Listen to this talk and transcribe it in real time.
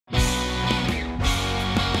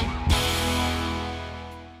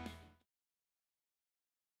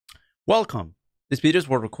Welcome! These videos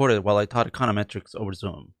were recorded while I taught econometrics over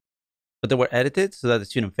Zoom, but they were edited so that the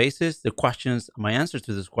student faces, the questions, and my answers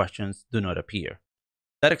to those questions do not appear.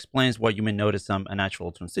 That explains why you may notice some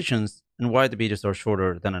unnatural transitions and why the videos are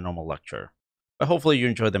shorter than a normal lecture. But hopefully you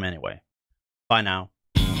enjoy them anyway. Bye now.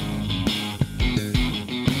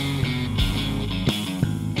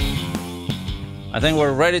 I think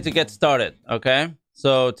we're ready to get started, okay?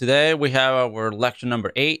 So today we have our lecture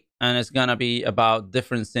number 8, and it's gonna be about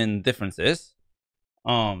difference in differences.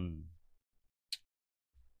 We're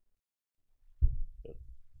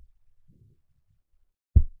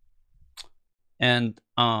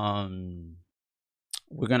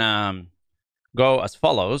gonna go as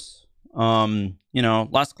follows.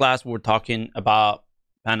 Last class we were talking about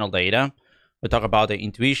panel data. We talked about the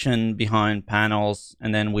intuition behind panels,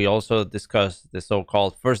 and then we also discussed the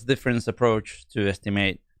so-called first difference approach to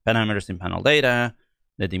estimate parameters in panel data,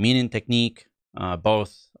 the demeaning technique,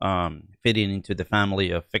 both fitting into the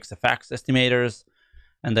family of fixed effects estimators,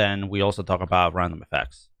 and then we also talk about random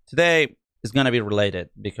effects. Today is going to be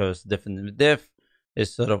related because different diff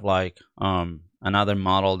is sort of like another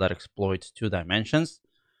model that exploits 2 dimensions.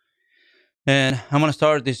 And I'm going to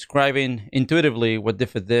start describing intuitively what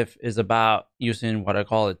diff is about using what I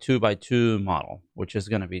call a 2x2 model, which is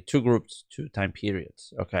going to be 2 groups, 2 time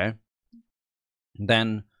periods. Okay.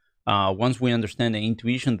 Then once we understand the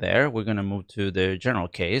intuition there, we're going to move to the general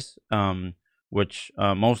case, which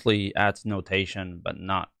mostly adds notation, but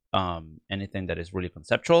not anything that is really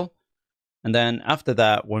conceptual. And then after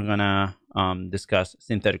that, we're going to discuss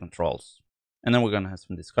synthetic controls. And then we're going to have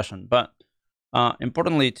some discussion. But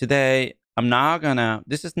importantly, today,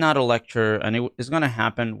 this is not a lecture, and it's going to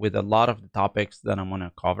happen with a lot of the topics that I'm going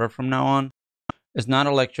to cover from now on. It's not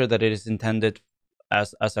a lecture that it is intended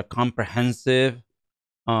as a comprehensive,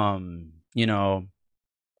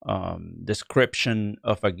 description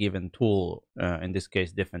of a given tool, in this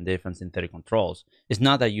case, diff and synthetic controls. It's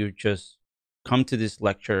not that you just come to this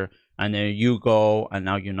lecture and then you go and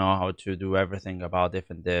now you know how to do everything about diff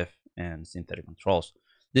and synthetic controls.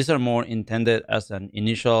 These are more intended as an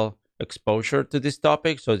initial exposure to this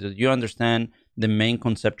topic so that you understand the main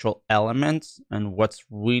conceptual elements and what's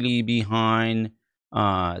really behind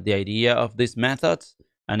the idea of these methods.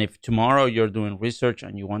 And if tomorrow you're doing research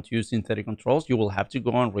and you want to use synthetic controls, you will have to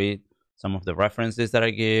go and read some of the references that I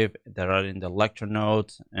give that are in the lecture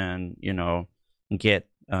notes and, get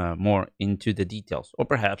more into the details, or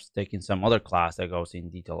perhaps taking some other class that goes in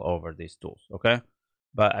detail over these tools, okay?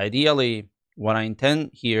 But ideally, what I intend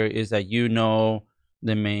here is that you know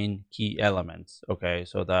the main key elements, okay?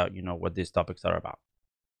 So that you know what these topics are about.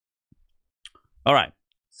 All right,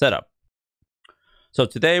 setup. So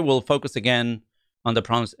today we'll focus again on the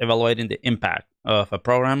problems evaluating the impact of a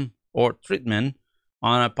program or treatment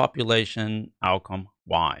on a population outcome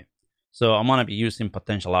Y. So I'm going to be using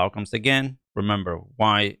potential outcomes again. Remember,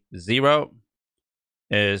 Y0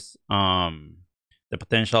 is the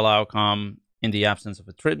potential outcome in the absence of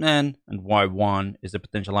a treatment, and Y1 is the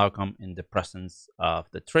potential outcome in the presence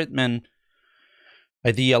of the treatment.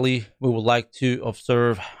 Ideally, we would like to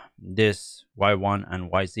observe this Y1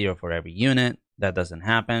 and Y0 for every unit. That doesn't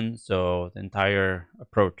happen, so the entire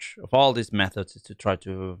approach of all these methods is to try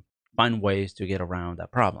to find ways to get around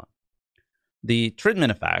that problem. The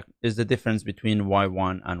treatment effect is the difference between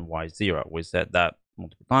Y1 and Y0. We said that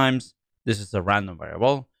multiple times. This is a random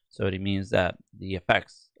variable, so it means that the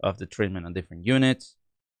effects of the treatment on different units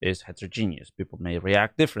is heterogeneous. People may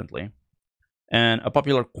react differently. And a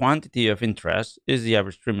popular quantity of interest is the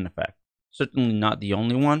average treatment effect. Certainly not the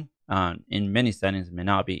only one. In many settings, it may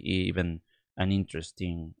not be even an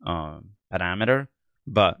interesting parameter,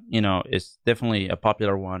 but it's definitely a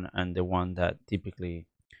popular one and the one that typically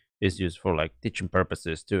is used for like teaching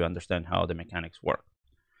purposes to understand how the mechanics work.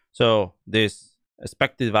 So this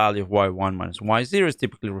expected value of Y1 minus Y0 is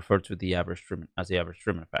typically referred to the average treatment as the average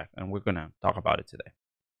treatment effect, and we're going to talk about it today.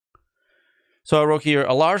 So I wrote here,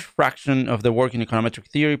 a large fraction of the work in econometric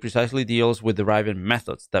theory precisely deals with deriving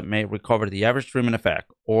methods that may recover the average treatment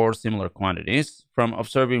effect or similar quantities from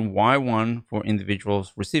observing Y1 for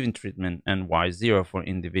individuals receiving treatment and Y0 for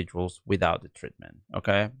individuals without the treatment,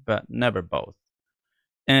 okay? But never both.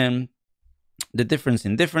 And the difference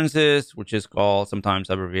in differences, which is called sometimes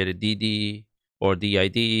abbreviated DD or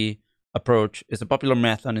DID approach, is a popular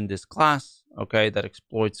method in this class, okay, that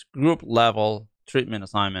exploits group level treatment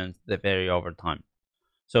assignments that vary over time.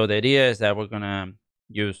 So the idea is that we're going to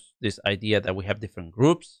use this idea that we have different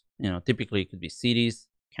groups. Typically it could be cities,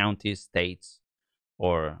 counties, states,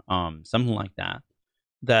 or something like that,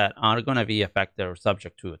 that are going to be affected or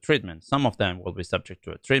subject to a treatment. Some of them will be subject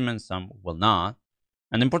to a treatment, some will not.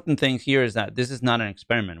 And the important thing here is that this is not an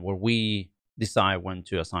experiment where we decide when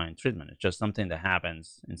to assign treatment. It's just something that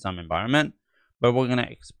happens in some environment. But we're going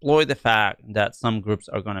to exploit the fact that some groups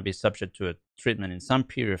are going to be subject to a treatment in some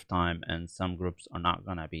period of time, and some groups are not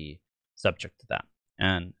going to be subject to that.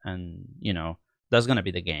 And you know, that's going to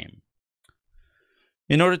be the game.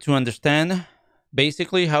 In order to understand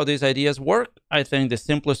basically how these ideas work, I think the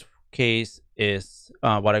simplest case is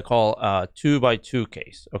what I call a 2x2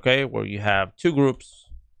 case, okay, where you have two groups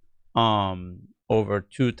over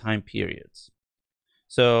 2 time periods.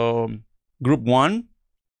 So group 1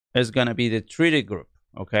 is going to be the treated group,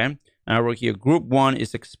 okay? And over here, group 1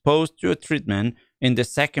 is exposed to a treatment in the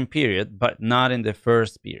second period, but not in the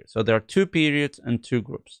first period. So there are 2 periods and 2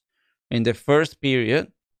 groups. In the first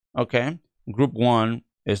period, okay, group 1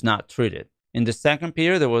 is not treated. In the second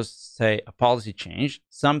period, there was, say, a policy change.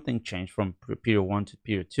 Something changed from period 1 to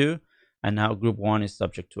period 2, and now group 1 is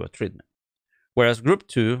subject to a treatment. Whereas group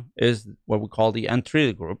 2 is what we call the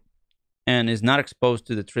untreated group and is not exposed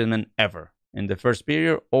to the treatment ever in the first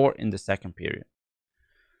period or in the second period.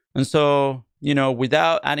 And so, you know,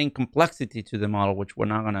 without adding complexity to the model, which we're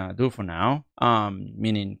not going to do for now,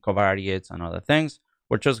 meaning covariates and other things,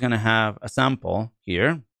 we're just going to have a sample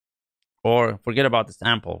here, or forget about the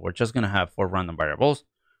sample. We're just going to have 4 random variables,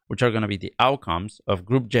 which are going to be the outcomes of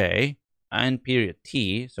group J and period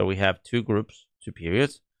T. So we have 2 groups, 2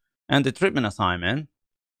 periods, and the treatment assignment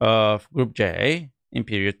of group J in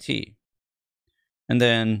period T. And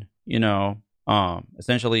then, you know,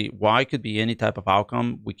 essentially Y could be any type of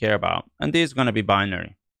outcome we care about. And D is going to be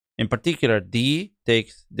binary. In particular, D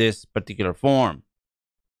takes this particular form.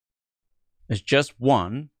 It's just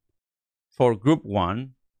 1 for group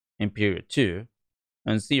 1 in period 2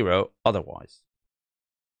 and 0 otherwise.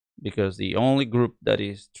 Because the only group that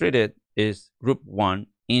is treated is group 1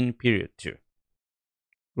 in period 2.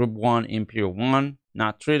 Group 1 in period 1,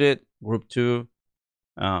 not treated. Group 2,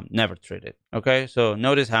 never treated. Okay, so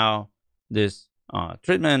notice how this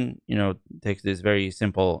treatment, you know, takes this very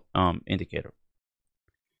simple indicator.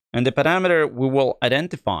 And the parameter we will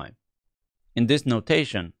identify in this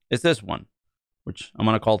notation is this one, which I'm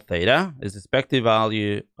going to call theta, is the expected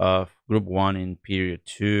value of group 1 in period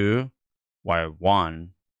 2, y1.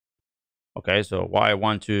 Okay, so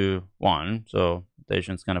y1 to 1, so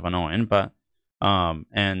notation is kind of annoying, but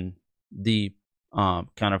and the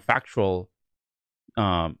counterfactual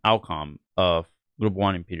outcome of group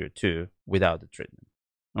 1 in period 2 without the treatment.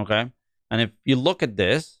 Okay, and if you look at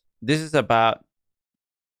this, this is about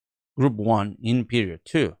group 1 in period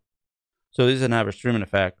 2. So this is an average treatment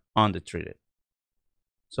effect on the treated.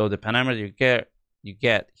 So the parameter you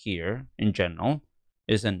get here in general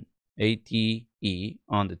is an ATE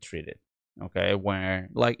on the treated. Okay, where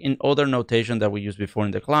like in other notation that we used before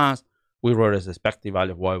in the class, we wrote as expected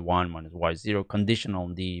value of y1 minus y0 conditional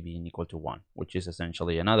on d being equal to 1, which is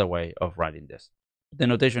essentially another way of writing this. The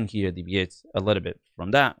notation here deviates a little bit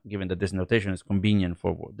from that, given that this notation is convenient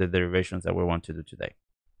for the derivations that we want to do today.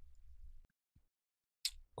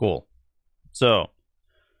 Cool. So,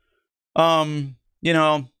 you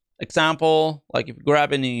know, example, like if you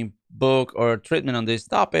grab any book or treatment on this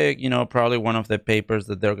topic, you know, probably one of the papers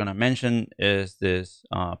that they're going to mention is this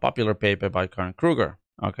popular paper by Kruger.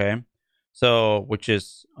 Okay. So, which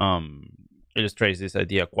is illustrates this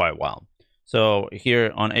idea quite well. So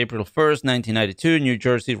here on April 1st, 1992, New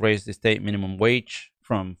Jersey raised the state minimum wage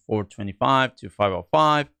from $4.25 to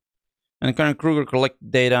 $5.05. And Kruger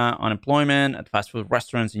collected data on employment at fast food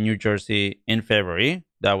restaurants in New Jersey in February.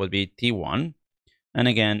 That would be T1. And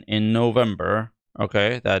again, in November,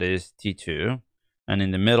 okay, that is T2. And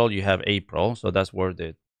in the middle, you have April. So that's where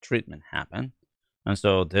the treatment happened. And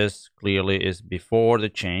so this clearly is before the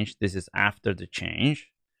change. This is after the change.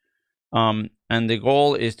 And the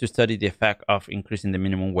goal is to study the effect of increasing the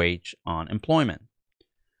minimum wage on employment.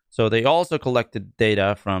 So they also collected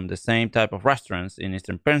data from the same type of restaurants in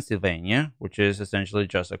eastern Pennsylvania, which is essentially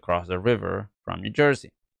just across the river from New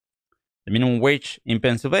Jersey. The minimum wage in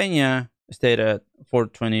Pennsylvania stayed at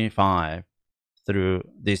 $4.25 through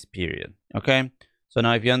this period. Okay, so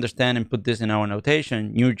now if you understand and put this in our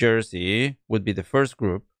notation, New Jersey would be the first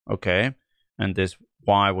group, okay, and this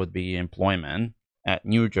Y would be employment at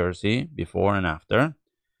New Jersey before and after,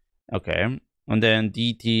 okay, and then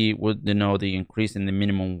DT would denote the increase in the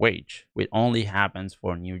minimum wage, which only happens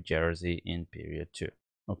for New Jersey in period 2,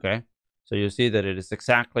 okay. So you see that it is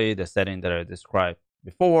exactly the setting that I described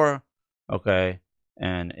before, okay,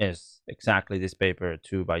 and is exactly this paper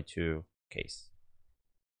 2x2 case.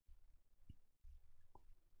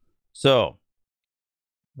 So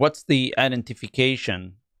what's the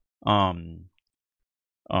identification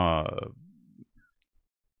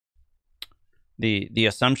the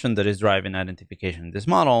assumption that is driving identification in this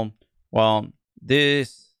model, well,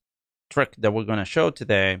 this trick that we're going to show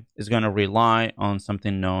today is going to rely on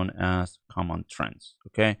something known as common trends.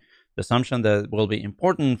 Okay, the assumption that will be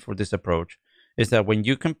important for this approach is that when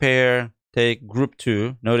you compare, take group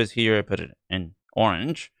 2, notice here I put it in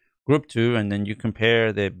orange, group 2, and then you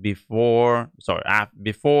compare the before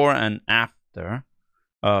and after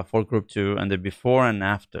for group 2 and the before and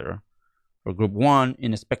after for group 1.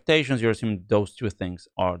 In expectations, you're assuming those two things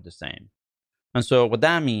are the same. And so what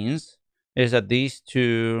that means is that these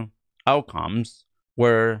two outcomes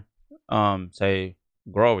were, say,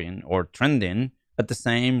 growing or trending at the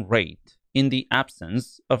same rate in the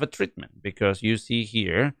absence of a treatment, because you see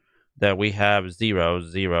here that we have 0,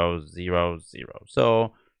 0, 0, 0.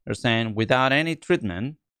 So they're saying without any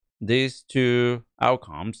treatment, these two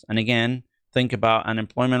outcomes, and again, think about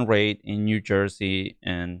unemployment rate in New Jersey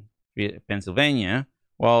and Pennsylvania,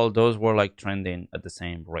 well, those were like trending at the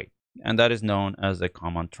same rate. And that is known as the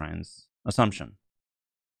common trends assumption.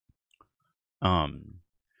 And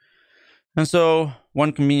so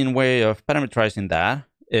one convenient way of parameterizing that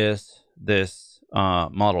is this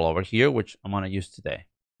model over here, which I'm going to use today,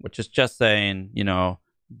 which is just saying,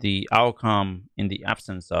 the outcome in the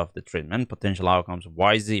absence of the treatment, potential outcomes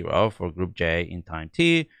y0 for group J in time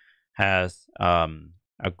t, has a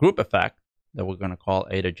group effect that we're going to call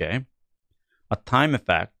eta j, a time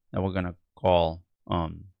effect that we're going to call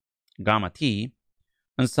gamma t,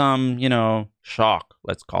 and some, shock,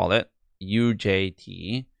 let's call it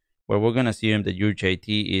ujt, where we're going to assume that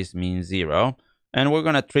ujt is mean 0. And we're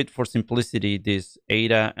going to treat for simplicity these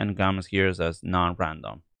eta and gammas here as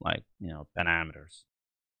non-random, like, parameters.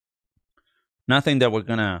 Nothing that we're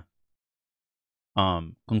going to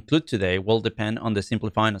conclude today will depend on the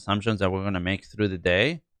simplifying assumptions that we're going to make through the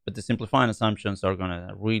day. But the simplifying assumptions are going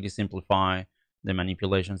to really simplify the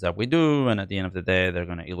manipulations that we do. And at the end of the day, they're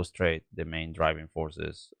going to illustrate the main driving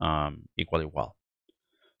forces equally well.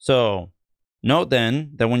 So note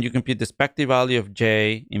then that when you compute the expected value of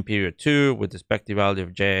J in period 2 with the expected value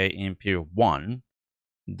of J in period 1,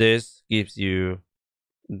 this gives you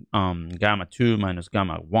gamma 2 minus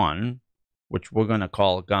gamma 1, which we're going to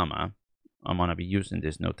call gamma. I'm going to be using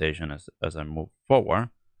this notation as I move forward.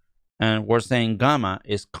 And we're saying gamma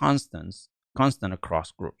is constant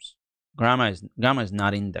across groups. Gamma is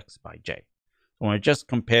not indexed by J. So when we just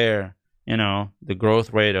compare, the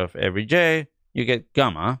growth rate of every J, you get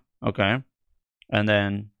gamma, okay? And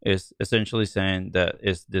then it's essentially saying that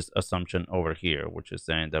it's this assumption over here, which is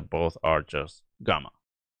saying that both are just gamma.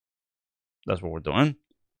 That's what we're doing.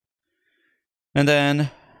 And then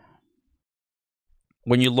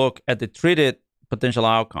when you look at the treated potential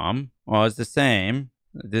outcome, well, it's the same,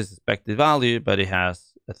 this expected value, but it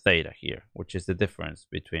has a theta here, which is the difference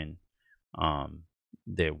between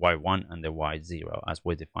the y1 and the y0 as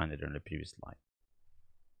we defined it in the previous slide.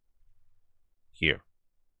 Here,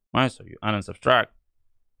 right? So you add and subtract,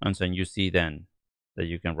 and so you see then that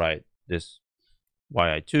you can write this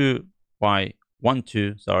y12,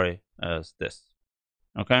 as this.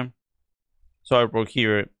 Okay. So I wrote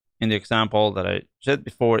here in the example that I said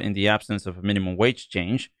before, in the absence of a minimum wage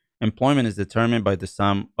change, employment is determined by the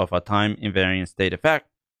sum of a time invariant state effect,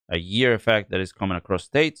 a year effect that is common across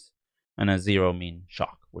states, and a zero mean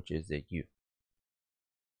shock, which is the U.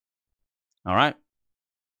 All right.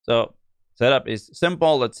 So setup is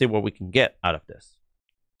simple. Let's see what we can get out of this.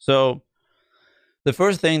 So the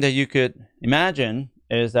first thing that you could imagine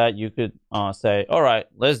is that you could say, all right,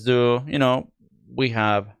 let's do, we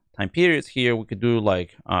have time periods here. We could do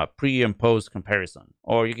like pre and post comparison,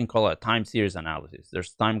 or you can call it time series analysis.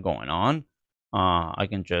 There's time going on. I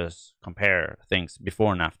can just compare things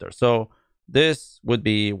before and after. So this would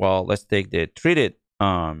be, well, let's take the treated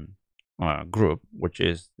group, which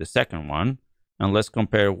is the second one, and let's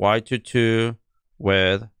compare y22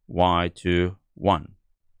 with y21.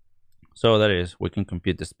 So that is, we can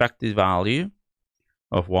compute the expected value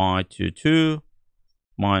of y22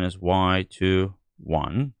 minus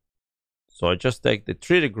y21. So I just take the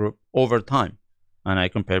treated group over time, and I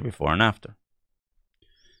compare before and after.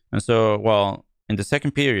 And so, well, in the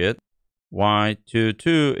second period,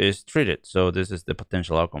 y22 is treated. So this is the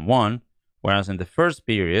potential outcome 1, whereas in the first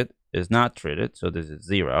period is not treated. So this is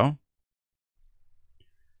 0.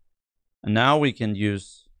 And now we can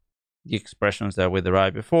use the expressions that we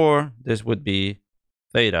derived before. This would be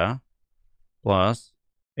theta plus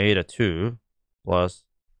eta 2 plus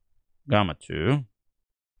gamma 2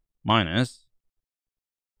 minus,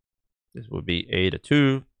 this would be eta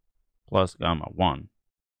 2 plus gamma 1.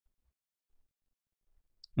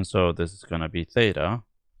 And so this is going to be theta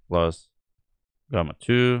plus gamma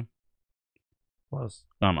 2 plus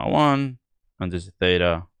gamma 1, and this is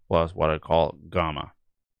theta plus what I call gamma,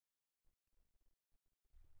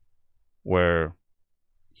 where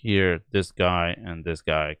here this guy and this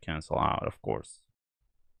guy cancel out, of course.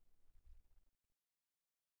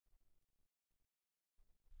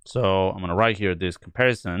 So I'm going to write here this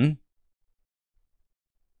comparison.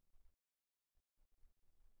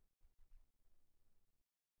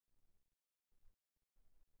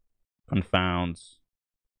 Confounds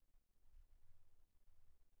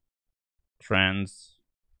trends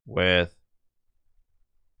with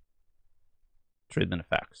treatment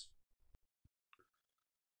effects.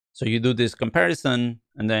 So you do this comparison,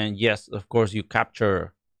 and then yes, of course, you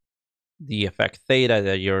capture the effect theta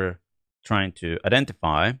that you're trying to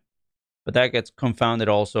identify, but that gets confounded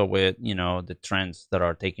also with, you know, the trends that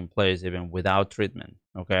are taking place even without treatment.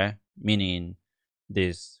 Okay, meaning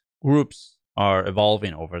these groups are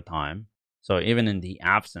evolving over time. So even in the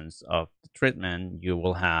absence of the treatment, you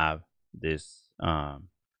will have this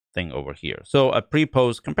thing over here. So a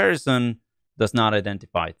pre-post comparison does not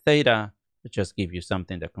identify theta. It just gives you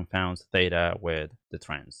something that confounds theta with the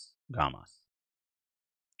trends, gammas.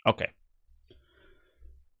 Okay.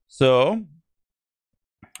 So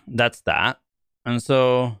that's that. And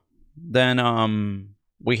so then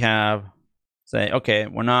we have, say, okay,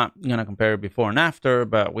 we're not going to compare before and after,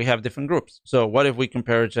 but we have different groups. So what if we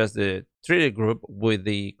compare just the treated group with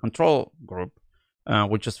the control group,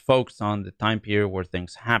 which just focus on the time period where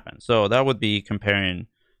things happen? So that would be comparing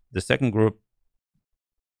the second group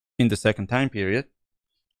in the second time period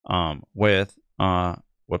with the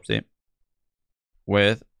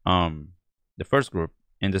first group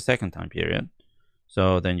in the second time period.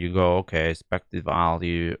 So then you go, okay, expected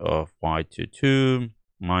value of y22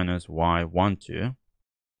 minus y12.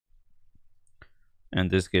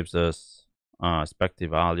 And this gives us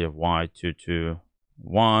expected value of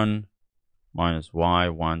y221 minus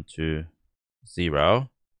y120.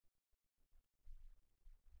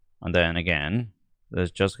 And then again,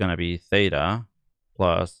 there's just going to be theta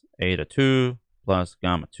plus eta 2 plus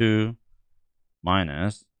gamma 2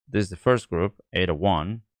 minus, this is the first group, eta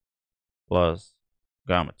 1 plus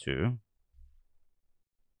gamma 2.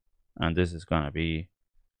 And this is going to be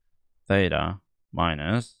theta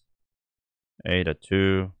minus eta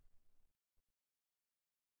 2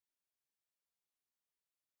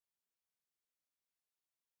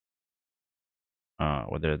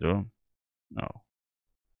 what did I do? No.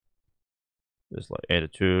 This is like eta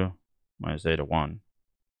 2 minus eta 1.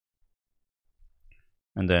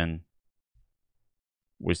 And then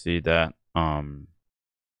we see that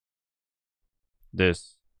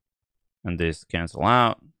this and this cancel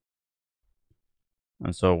out.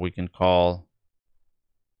 And so we can call,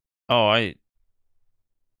 I'm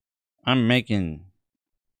making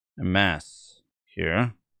a mess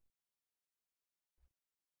here.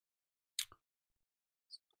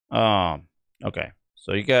 Okay,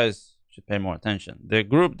 so you guys should pay more attention. The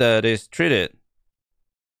group that is treated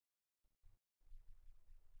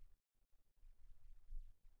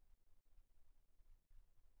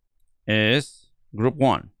is group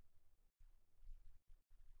 1.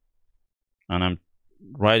 And I'm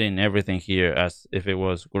writing everything here as if it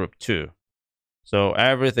was group 2. So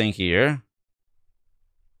everything here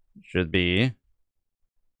should be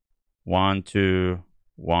 1, 2,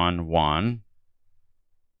 1, 1,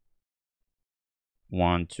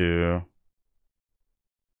 1, 2,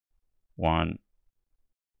 1,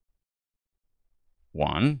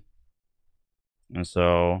 1. And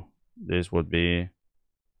so this would be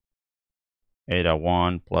eta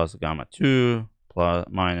 1 plus gamma 2 plus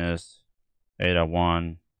minus eta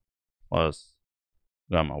 1 plus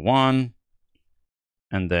gamma 1.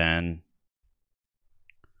 And then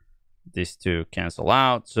these two cancel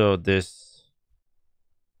out. So this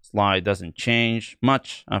slide doesn't change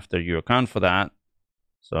much after you account for that.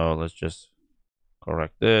 So let's just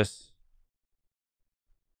correct this.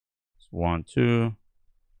 It's 1, 2,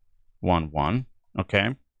 1, 1.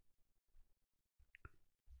 Okay.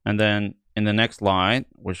 And then in the next slide,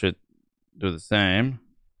 we should do the same.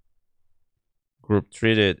 Group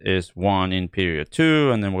treated is 1 in period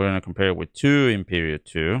 2, and then we're going to compare it with 2 in period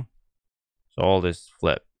 2. So all this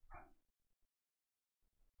flip.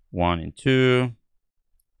 1 in 2,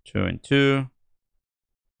 2 in 2,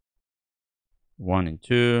 1 in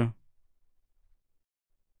 2,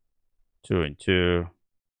 2 in 2.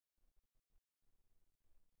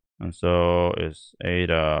 And so it's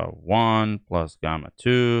eta 1 plus gamma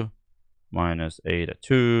 2 minus eta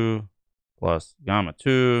 2 plus gamma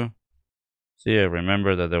 2. See, I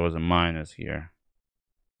remember that there was a minus here.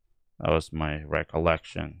 That was my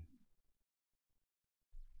recollection.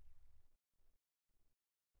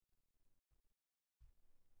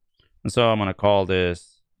 And so I'm going to call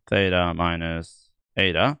this theta minus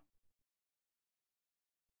eta.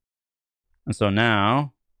 And so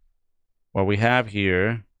now what we have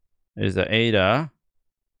here is the eta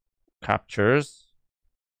captures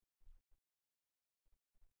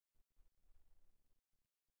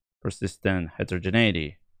persistent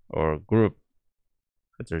heterogeneity or group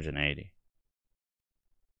heterogeneity.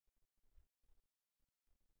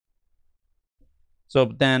 So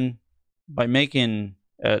then by making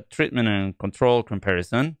a treatment and control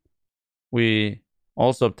comparison, we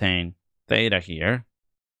also obtain theta here,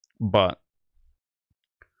 but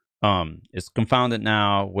it's confounded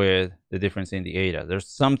now with the difference in the eta. There's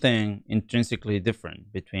something intrinsically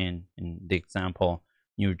different between, in the example,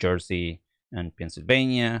 New Jersey and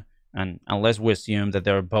Pennsylvania. And unless we assume that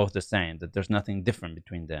they're both the same, that there's nothing different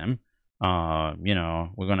between them,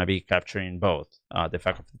 we're going to be capturing both the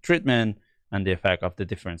effect of the treatment and the effect of the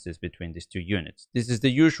differences between these two units. This is the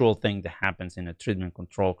usual thing that happens in a treatment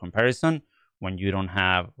control comparison when you don't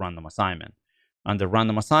have random assignment. Under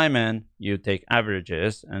random assignment, you take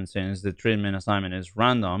averages, and since the treatment assignment is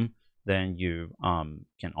random, then you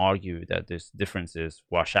can argue that these differences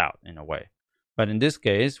wash out in a way. But in this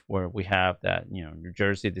case, where we have that, New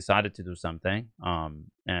Jersey decided to do something,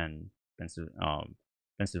 and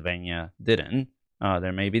Pennsylvania didn't,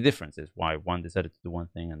 there may be differences why one decided to do one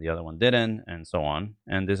thing and the other one didn't, and so on.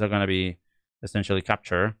 And these are going to be essentially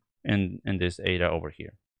captured in this eta over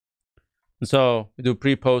here. And so we do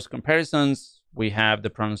pre-post comparisons. We have the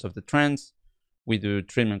problems of the trends. We do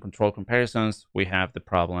treatment control comparisons. We have the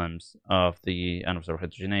problems of the unobserved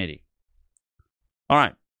heterogeneity. All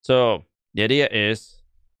right. So the idea is,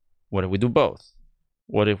 what if we do both?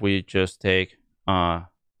 What if we just take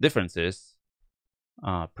differences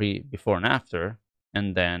before and after,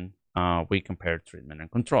 and then we compare treatment and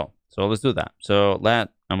control? So let's do that. So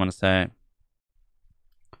I'm going to say,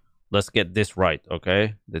 let's get this right,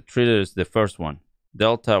 okay? The treated is the first one.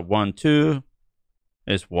 Delta 1, 2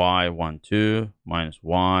 is y1, 2 minus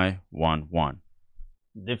y1, 1.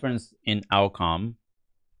 Difference in outcome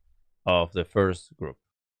of the first group.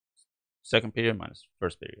 Second period minus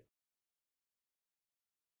first period.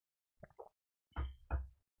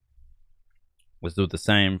 Let's do the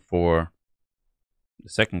same for the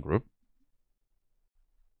second group.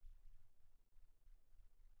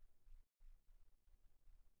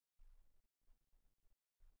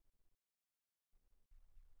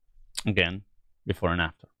 Again, before and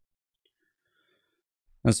after.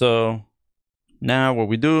 And so now what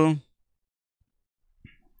we do,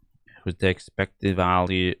 we take the expected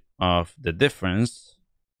value of the difference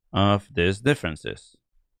of these differences.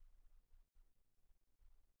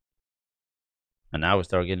 And now we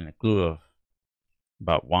start getting a clue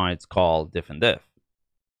about why it's called diff and diff.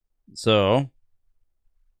 So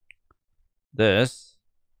this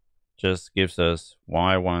just gives us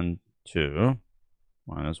y1, 2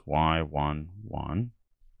 minus y1, 1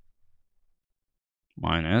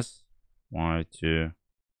 minus y2,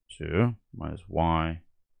 2 minus y2,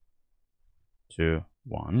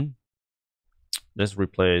 1. Let's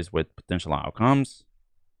replace with potential outcomes.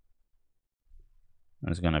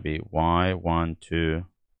 It's going to be y1, 2,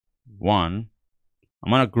 1. I'm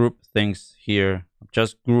going to group things here,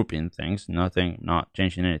 just grouping things, not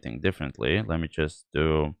changing anything differently. Let me just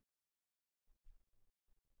do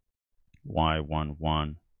y1,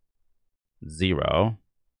 1, 0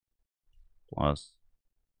 plus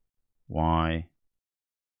y2,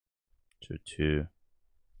 2,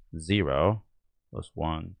 0 plus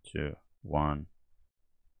 1, 2, 1,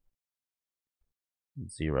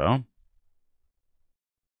 0.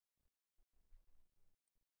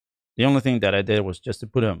 The only thing that I did was just to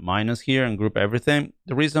put a minus here and group everything.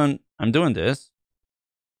 The reason I'm doing this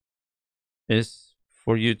is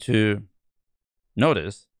for you to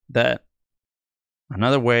notice that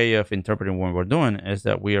another way of interpreting what we're doing is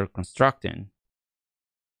that we are constructing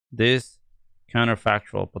this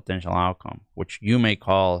counterfactual potential outcome, which you may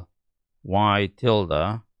call y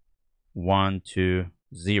tilde 1, 2,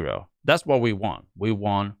 0. That's what we want. We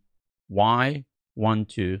want y 1,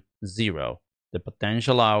 2, 0. The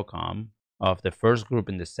potential outcome of the first group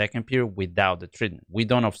in the second period without the treatment. We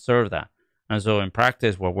don't observe that. And so in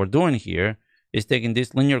practice, what we're doing here is taking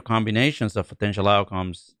these linear combinations of potential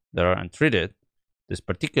outcomes that are untreated, this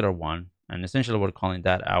particular one, and essentially we're calling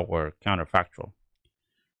that our counterfactual.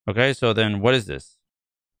 Okay, so then what is this?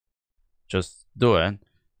 Just do it.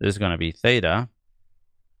 This is going to be theta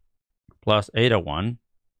plus eta 1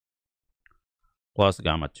 plus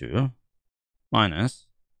gamma 2 minus,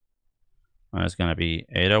 and it's going to be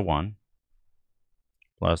eta 1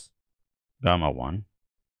 plus gamma 1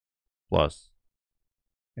 plus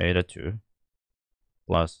eta 2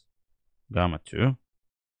 plus gamma 2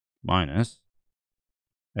 minus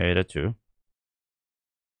eta 2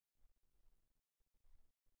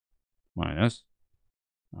 minus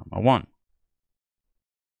gamma 1.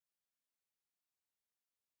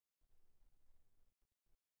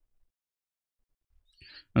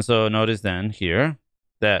 And so notice then here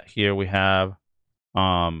that here we have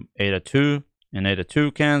eta 2 and eta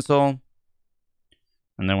 2 cancel.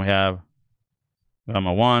 And then we have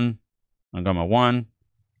gamma 1 and gamma 1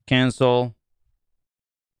 cancel.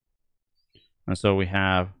 And so we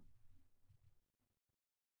have,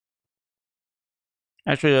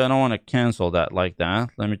 actually, I don't want to cancel that like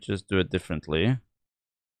that. Let me just do it differently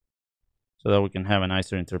so that we can have a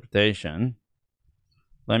nicer interpretation.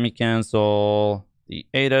 Let me cancel the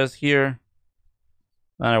etas here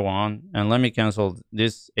that I want, and let me cancel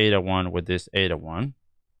this eta 1 with this eta 1.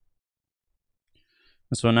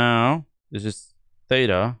 And so now this is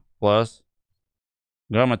theta plus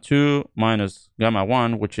gamma 2 minus gamma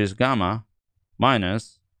 1, which is gamma,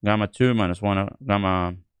 minus gamma 2 minus 1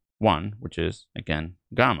 gamma 1, which is again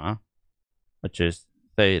gamma, which is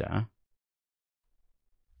theta.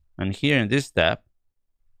 And here in this step,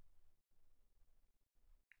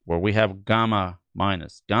 where we have gamma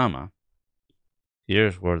minus gamma,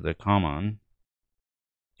 here's where the common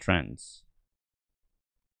trends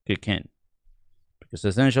kick in. Because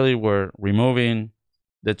essentially we're removing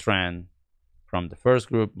the trend from the first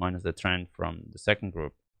group minus the trend from the second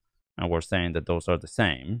group. And we're saying that those are the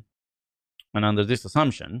same. And under this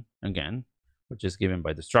assumption, again, which is given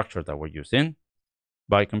by the structure that we're using,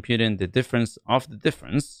 by computing the difference of the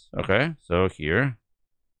difference, okay, so here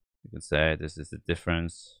you can say this is the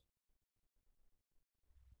difference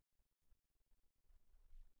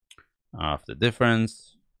of the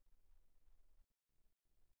difference.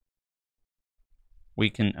 We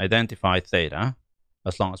can identify theta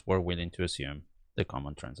as long as we're willing to assume the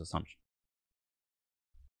common trends assumption.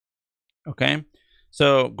 Okay,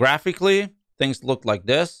 so graphically, things look like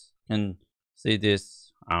this. You can see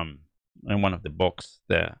this in one of the books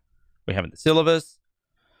that we have in the syllabus.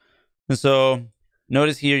 And so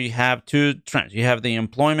notice here you have two trends. You have the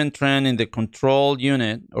employment trend in the control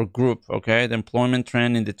unit or group, okay? The employment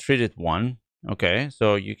trend in the treated one, okay?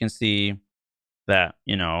 So you can see that,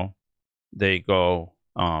 you know, they go,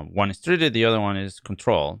 one is treated, the other one is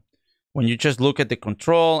control. When you just look at the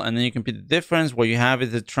control and then you compute the difference, what you have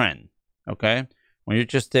is the trend, okay? When you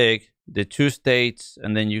just take the two states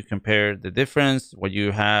and then you compare the difference, what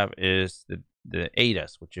you have is the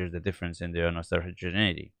etas, which is the difference in the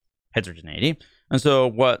heterogeneity. And so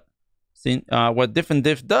what different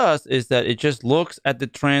diff does is that it just looks at the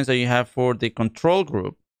trends that you have for the control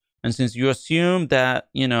group. And since you assume that,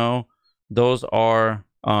 you know, those are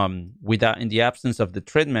without, in the absence of the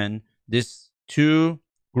treatment, these two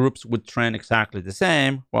groups would trend exactly the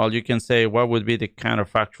same. Well, you can say what would be the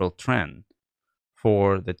counterfactual trend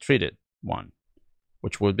for the treated one,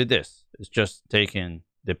 which would be this. It's just taking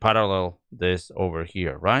the parallel this over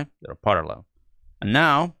here, right? They're parallel. And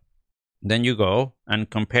now then you go and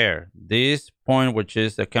compare this point, which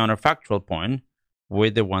is a counterfactual point,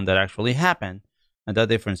 with the one that actually happened, and that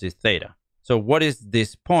difference is theta. So what is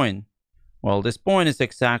this point? Well, this point is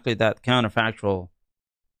exactly that counterfactual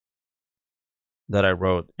that I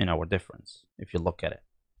wrote in our difference, if you look at it.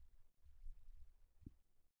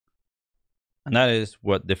 And that is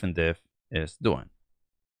what different diff is doing.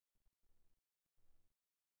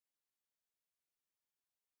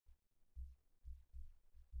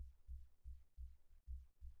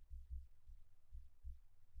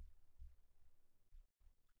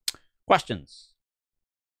 Questions?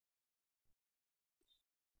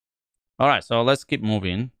 All right, so let's keep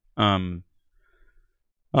moving.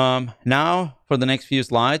 Now, for the next few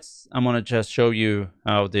slides, I'm going to just show you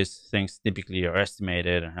how these things typically are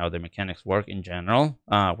estimated and how the mechanics work in general,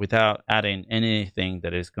 without adding anything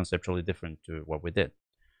that is conceptually different to what we did.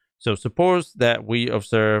 So suppose that we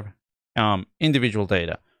observe individual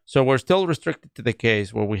data. So we're still restricted to the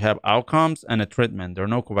case where we have outcomes and a treatment. There are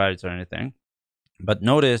no covariates or anything. But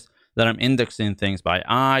notice that I'm indexing things by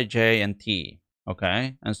I, J, and T.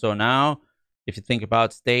 Okay, and so now if you think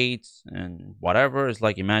about states and whatever, it's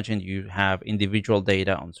like imagine you have individual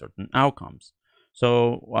data on certain outcomes.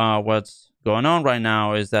 So what's going on right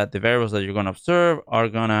now is that the variables that you're going to observe are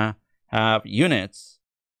going to have units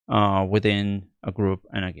within a group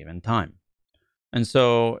in a given time. And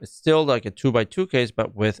so it's still like a 2x2 case,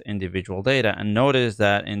 but with individual data. And notice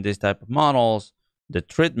that in this type of models, the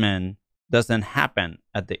treatment doesn't happen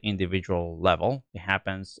at the individual level. It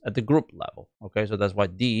happens at the group level. Okay, so that's why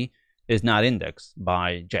D is not indexed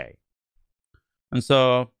by J. And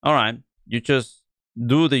so, all right, you just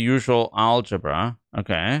do the usual algebra,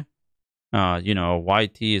 okay? You know,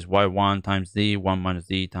 yt is y1 times z, 1 minus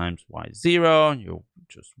z times y0. You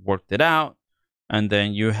just worked it out. And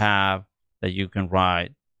then you have that you can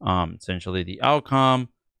write essentially the outcome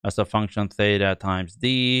as a function theta times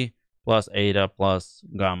d plus eta plus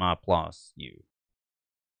gamma plus u.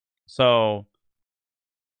 So,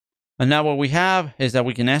 and now what we have is that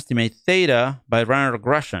we can estimate theta by running a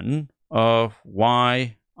regression of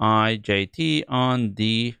yijt on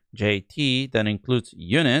djt that includes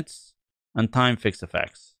units and time fixed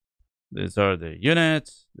effects. These are the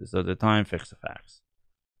units, these are the time fixed effects.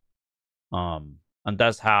 And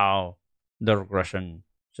that's how the regression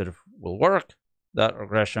sort of will work. That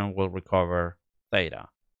regression will recover theta.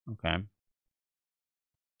 Okay.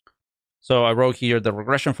 So I wrote here the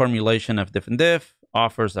regression formulation of diff and diff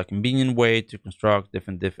offers a convenient way to construct diff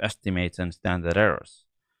and diff estimates and standard errors.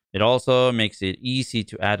 It also makes it easy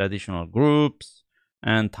to add additional groups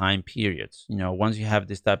and time periods. You know, once you have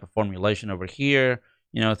this type of formulation over here,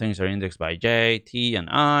 you know, things are indexed by j, t, and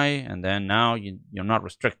I, and then now you're not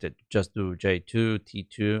restricted. Just do j2,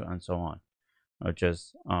 t2, and so on, or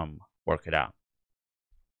just work it out.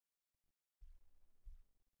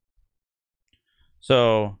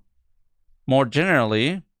 So more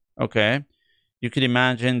generally, okay, you could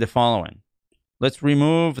imagine the following. Let's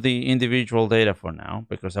remove the individual data for now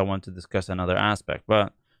because I want to discuss another aspect.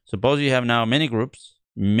 But suppose you have now many groups,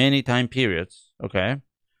 many time periods, okay?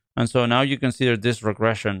 And so now you consider this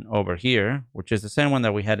regression over here, which is the same one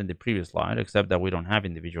that we had in the previous slide, except that we don't have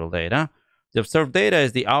individual data. The observed data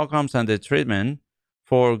is the outcomes and the treatment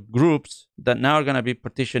for groups that now are going to be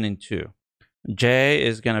partitioned in two. J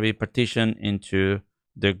is going to be partitioned into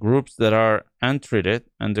the groups that are untreated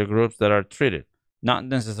and the groups that are treated, not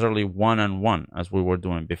necessarily one-on-one as we were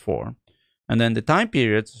doing before. And then the time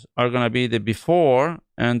periods are going to be the before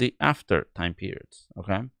and the after time periods,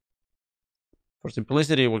 okay? For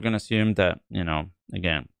simplicity, we're going to assume that, you know,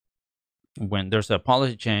 again, when there's a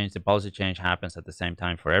policy change, the policy change happens at the same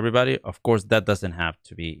time for everybody. Of course, that doesn't have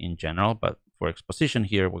to be in general, but for exposition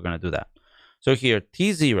here, we're going to do that. So here,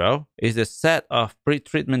 T0 is the set of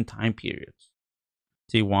pre-treatment time periods.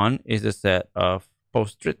 T1 is the set of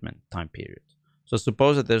post-treatment time periods. So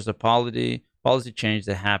suppose that there's a policy change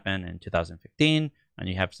that happened in 2015, and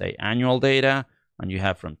you have, say, annual data, and you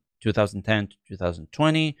have from 2010 to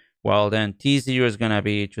 2020. Well, then T0 is going to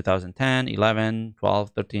be 2010, 11, 12,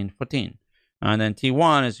 13, 14. And then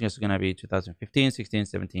T1 is just going to be 2015, 16,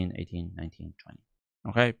 17, 18, 19, 20.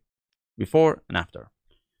 Okay? Before and after.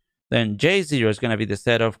 Then J0 is going to be the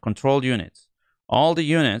set of control units. All the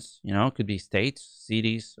units, you know, could be states,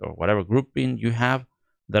 cities, or whatever grouping you have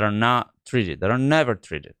that are not treated, that are never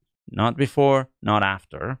treated. Not before, not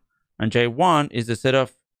after. And J1 is the set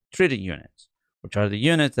of treated units, which are the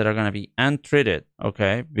units that are going to be untreated,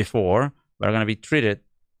 okay, before, but are going to be treated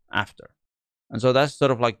after. And so that's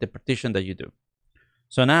sort of like the partition that you do.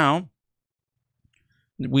 So now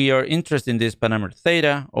we are interested in this parameter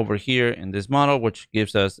theta over here in this model, which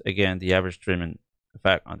gives us, again, the average treatment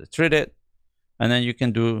effect on the treated. And then you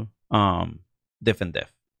can do diff and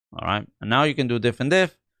diff, all right? And now you can do diff and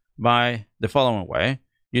diff by the following way.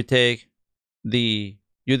 You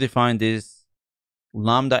define this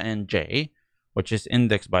lambda nj, which is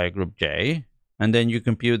indexed by a group J, and then you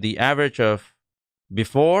compute the average of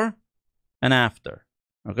before and after.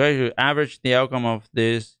 Okay, you average the outcome of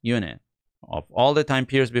this unit of all the time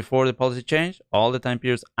periods before the policy change, all the time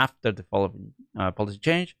periods after the following policy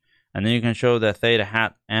change, and then you can show that theta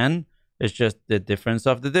hat n is just the difference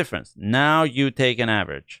of the difference. Now you take an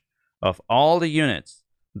average of all the units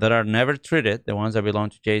that are never treated, the ones that belong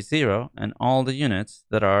to J0, and all the units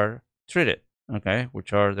that are treated, okay,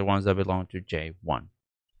 which are the ones that belong to J1.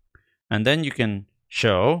 And then you can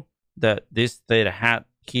show that this theta hat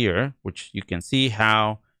here, which you can see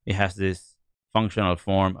how it has this functional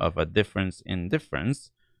form of a difference in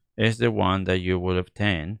difference, is the one that you will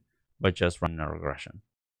obtain by just running a regression.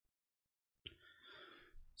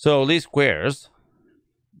 So least squares,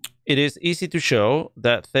 it is easy to show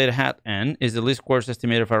that theta hat n is the least squares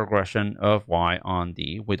estimated of a regression of y on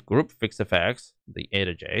D with group fixed effects, the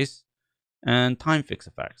eta j's, and time fixed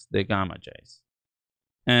effects, the gamma j's.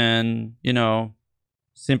 And, you know,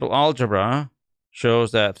 simple algebra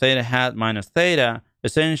shows that theta hat minus theta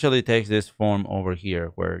essentially takes this form over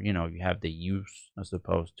here where, you know, you have the u's as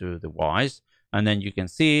opposed to the y's. And then you can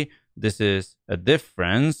see this is a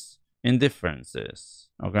difference in differences,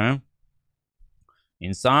 okay?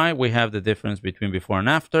 Inside, we have the difference between before and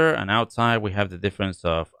after, and outside, we have the difference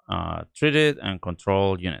of treated and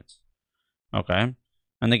control units, okay?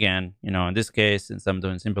 And again, you know, in this case, since I'm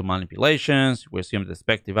doing simple manipulations, we assume the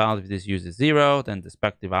expected value of this use is 0, then the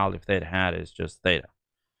expected value of theta hat is just theta.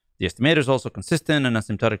 The estimator is also consistent and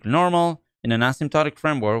asymptotically normal in an asymptotic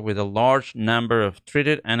framework with a large number of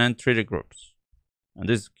treated and untreated groups. And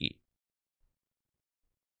this is key.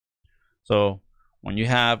 So when you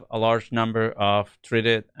have a large number of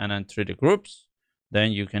treated and untreated groups,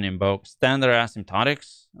 then you can invoke standard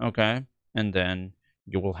asymptotics, okay? And then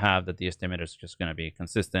you will have that the estimator is just going to be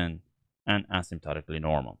consistent and asymptotically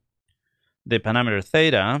normal. The parameter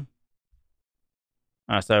theta,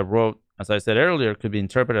 as I said earlier, could be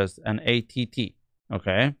interpreted as an ATT,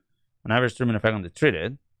 okay? An average treatment effect on the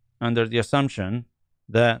treated, under the assumption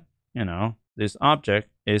that, this object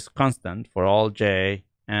is constant for all J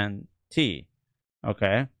and T,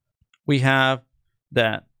 okay? We have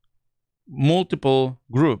that multiple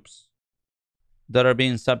groups that are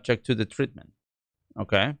being subject to the treatment,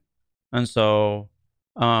 okay? And so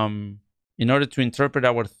in order to interpret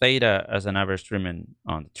our theta as an average treatment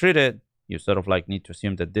on the treated, you sort of like need to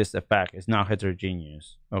assume that this effect is not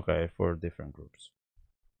heterogeneous, okay, for different groups.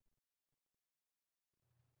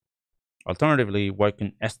 Alternatively, one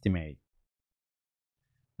can estimate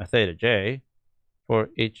a theta J for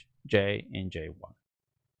each J in J1,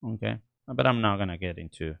 okay? But I'm not gonna get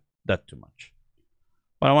into that too much.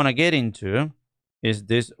 What I wanna get into is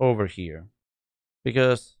this over here,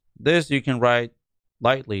 because this you can write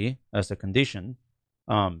lightly as a condition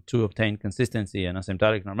to obtain consistency and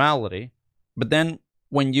asymptotic normality. But then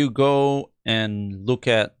when you go and look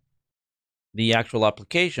at the actual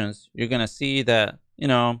applications, you're going to see that,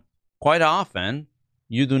 quite often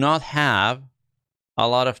you do not have a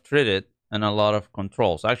lot of treated and a lot of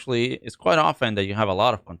controls. Actually, it's quite often that you have a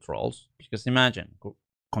lot of controls, because imagine,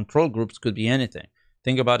 control groups could be anything.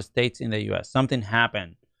 Think about states in the US. Something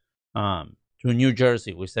happened to New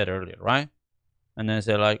Jersey, we said earlier, right? And then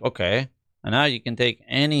say like, okay, and now you can take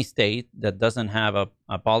any state that doesn't have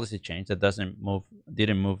a policy change, that didn't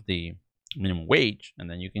move the minimum wage, and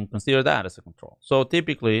then you can consider that as a control. So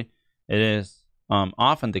typically, it is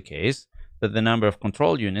often the case that the number of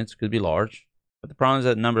control units could be large, but the problem is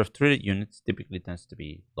that the number of treated units typically tends to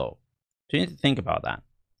be low. So you need to think about that.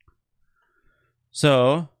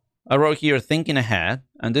 So I wrote here thinking ahead,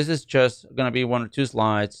 and this is just going to be 1 or 2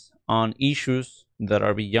 slides on issues that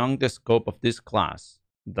are beyond the scope of this class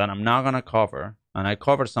that I'm not going to cover, and I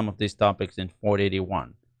covered some of these topics in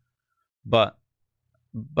 481, but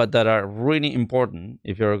that are really important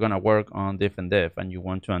if you're going to work on diff and diff and you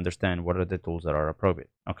want to understand what are the tools that are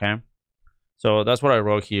appropriate, okay? So that's what I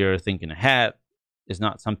wrote here, thinking ahead. It's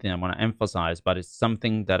not something I want to emphasize, but it's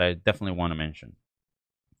something that I definitely want to mention.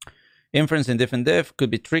 Inference in diff and diff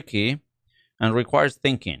could be tricky and requires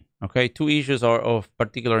thinking, okay? 2 issues are of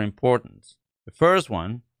particular importance. The first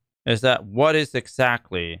one is that what is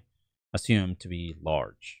exactly assumed to be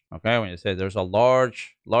large, okay? When you say there's a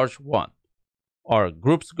large what? Are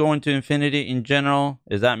groups going to infinity in general?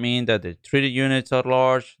 Does that mean that the treated units are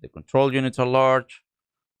large, the control units are large?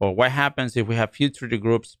 Or what happens if we have few treated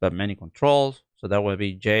groups but many controls? So that would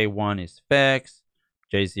be J1 is fixed,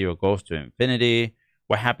 J0 goes to infinity.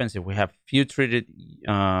 What happens if we have few treated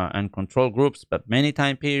and control groups but many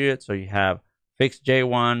time periods? So you have fixed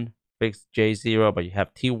J1, fixed J0, but you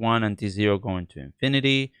have T1 and T0 going to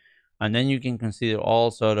infinity. And then you can consider all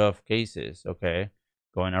sort of cases, okay,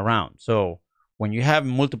 going around. So when you have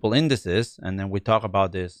multiple indices, and then we talk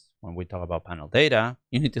about this when we talk about panel data,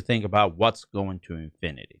 you need to think about what's going to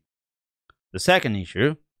infinity. The second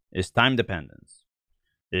issue is time dependence.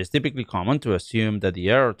 It is typically common to assume that the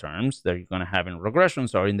error terms that you're going to have in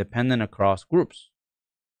regressions are independent across groups,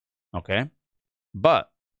 okay? But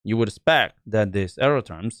you would expect that these error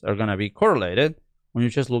terms are going to be correlated when you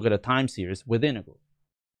just look at a time series within a group.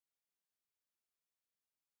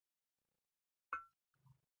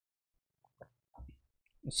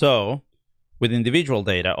 So with individual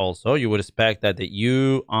data also, you would expect that the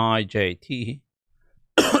UIJT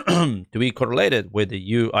to be correlated with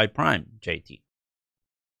the UI prime JT,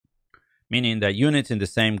 meaning that units in the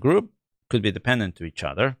same group could be dependent to each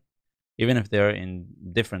other, even if they're in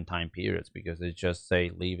different time periods, because they just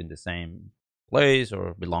say live in the same place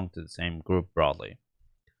or belong to the same group broadly.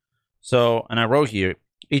 So, and I wrote here,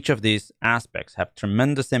 each of these aspects have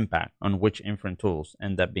tremendous impact on which inference tools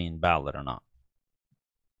end up being valid or not.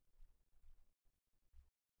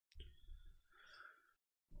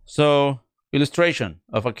 So, illustration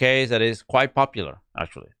of a case that is quite popular,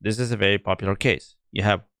 actually. This is a very popular case. You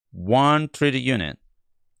have one treated unit,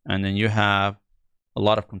 and then you have a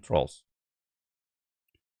lot of controls.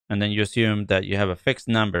 And then you assume that you have a fixed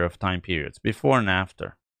number of time periods, before and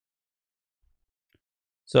after.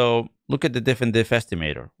 So look at the diff and diff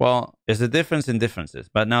estimator. Well, it's a difference in differences,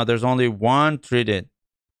 but now there's only one treated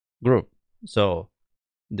group. So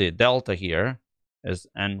the delta here is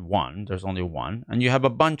n1. There's only one. And you have a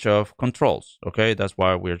bunch of controls. Okay, that's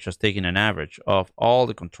why we're just taking an average of all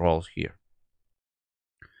the controls here.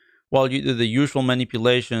 Well, you do the usual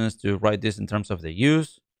manipulations to write this in terms of the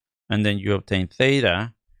use, and then you obtain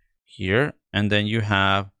theta here, and then you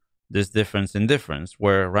have this difference in difference,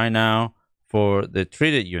 where right now for the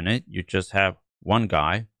treated unit, you just have one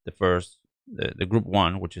guy, the group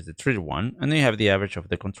one, which is the treated one, and then you have the average of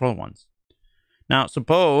the control ones. Now,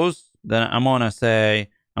 suppose that I'm gonna say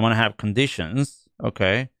I'm gonna have conditions,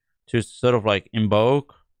 okay, to sort of like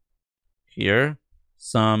invoke here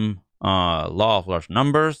some law of large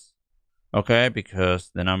numbers, okay, because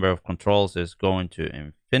the number of controls is going to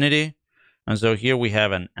infinity. And so here we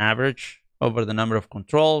have an average over the number of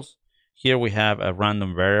controls. Here we have a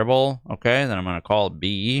random variable, okay, that I'm going to call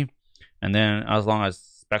B. And then as long as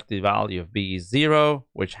expected value of B is 0,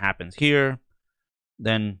 which happens here,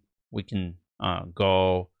 then we can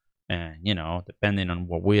go and, you know, depending on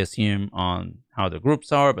what we assume on how the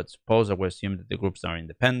groups are, but suppose that we assume that the groups are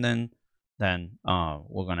independent, then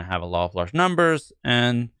we're going to have a law of large numbers,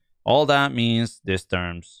 and all that means this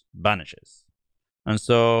term vanishes. And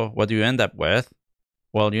so what do you end up with?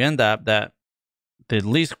 Well, you end up that the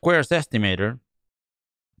least squares estimator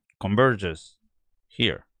converges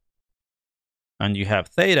here. And you have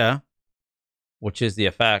theta, which is the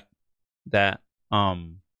effect that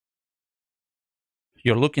you're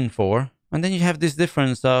looking for. And then you have this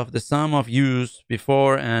difference of the sum of u's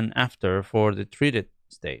before and after for the treated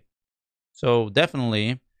state. So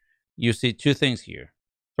definitely you see two things here.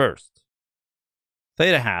 First,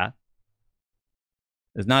 theta hat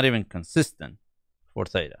is not even consistent for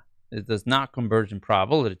theta. It does not converge in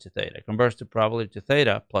probability to theta. It converges to probability to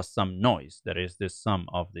theta plus some noise. That is the sum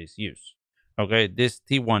of these u's. Okay, this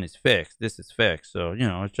T1 is fixed. This is fixed. So, you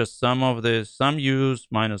know, it's just sum of this, some u's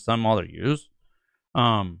minus some other u's.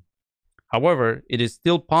 However, it is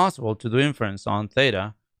still possible to do inference on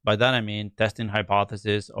theta. By that I mean testing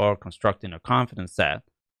hypothesis or constructing a confidence set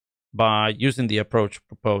by using the approach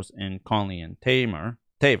proposed in Conley and Taver,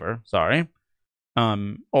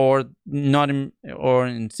 or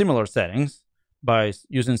in similar settings by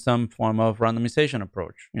using some form of randomization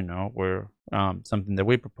approach, you know, where something that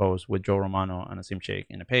we propose with Joe Romano and Asim Sheikh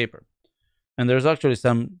in a paper. And there's actually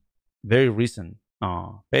some very recent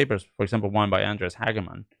papers, for example, one by Andreas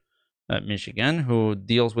Hagemann at Michigan, who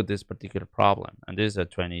deals with this particular problem. And this is a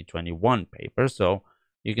 2021 paper, so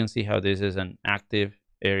you can see how this is an active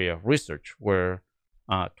area of research where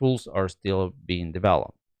tools are still being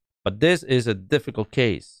developed. But this is a difficult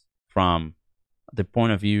case from the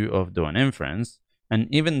point of view of doing inference. And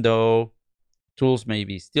even though tools may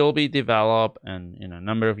still be developed, and in a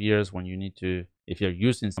number of years when you need to, if you're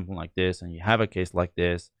using something like this and you have a case like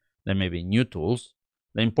this, there may be new tools.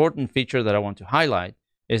 The important feature that I want to highlight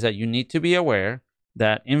is that you need to be aware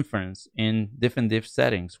that inference in different diff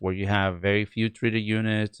settings where you have very few treated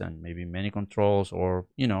units and maybe many controls, or,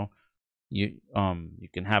 you know, you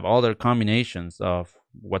can have other combinations of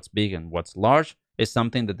what's big and what's large, is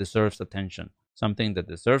something that deserves attention, something that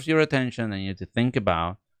deserves your attention, and you need to think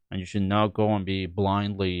about. And you should not go and be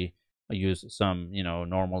blindly use some, you know,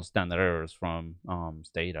 normal standard errors from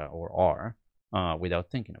Stata or R without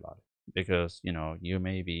thinking about it, because, you know, you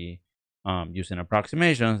may be using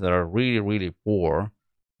approximations that are really, really poor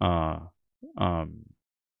to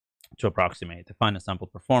approximate the final sample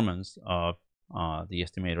performance of the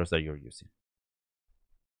estimators that you're using.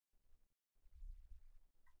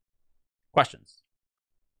 Questions?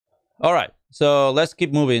 All right, so let's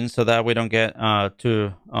keep moving so that we don't get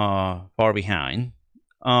too far behind.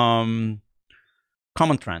 Common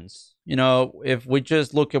trends. You know, if we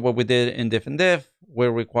just look at what we did in diff and diff, we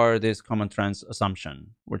require this common trends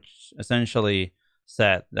assumption, which essentially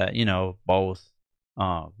said that, you know, both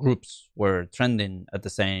groups were trending at the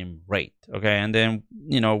same rate. Okay, and then,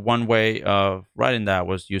 you know, one way of writing that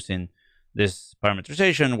was using this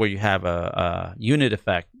parameterization where you have a unit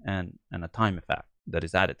effect and a time effect that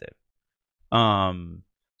is additive.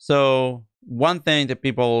 So one thing that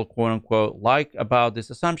people quote unquote like about this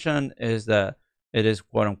assumption is that it is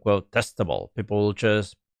quote unquote testable. People will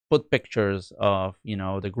just put pictures of, you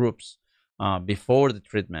know, the groups before the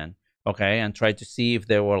treatment, okay, and try to see if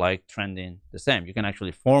they were like trending the same. You can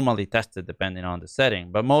actually formally test it depending on the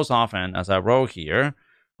setting, but most often, as I wrote here,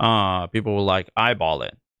 people will like eyeball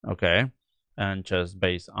it, okay, and just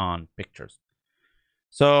based on pictures.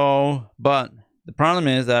 So, but the problem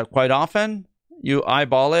is that quite often you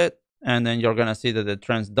eyeball it and then you're gonna see that the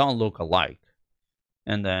trends don't look alike,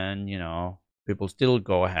 and then, you know, people still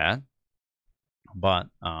go ahead, but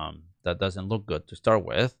that doesn't look good to start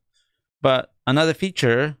with. But another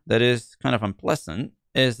feature that is kind of unpleasant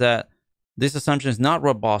is that this assumption is not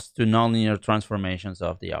robust to nonlinear transformations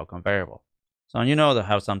of the outcome variable. So you know that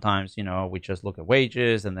how sometimes, we just look at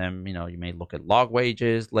wages and then, you may look at log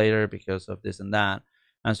wages later because of this and that.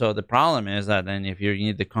 And so the problem is that then if you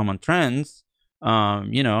need the common trends,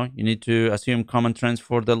 you need to assume common trends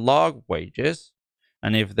for the log wages.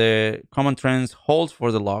 And if the common trends holds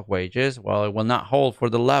for the log wages, well, it will not hold for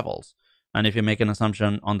the levels. And if you make an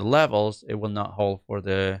assumption on the levels, it will not hold for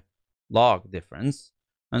the log difference.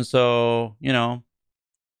 And so,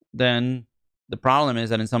 then the problem is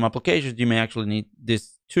that in some applications, you may actually need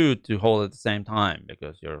these two to hold at the same time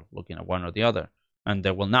because you're looking at one or the other, and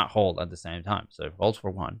they will not hold at the same time. So if it holds for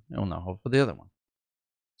one, it will not hold for the other one.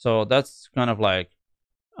 So that's kind of like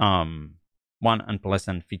one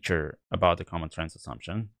unpleasant feature about the common trends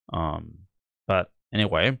assumption. But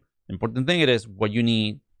anyway, the important thing it is what you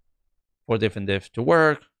need for diff and diff to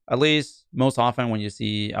work. At least most often when you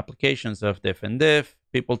see applications of diff and diff,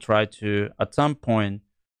 people try to, at some point,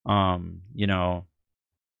 at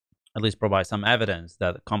least provide some evidence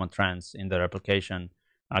that common trends in their application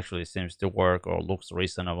actually seems to work or looks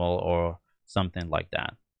reasonable or something like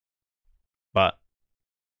that. But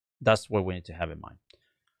that's what we need to have in mind.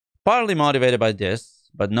 Partly motivated by this,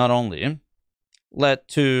 but not only, led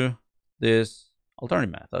to this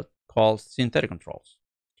alternative method called synthetic controls.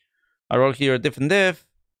 I wrote here diff and diff.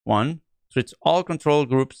 1 treats all control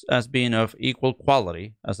groups as being of equal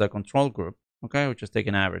quality as a control group, okay, which is take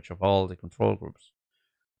an average of all the control groups.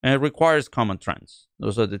 And it requires common trends.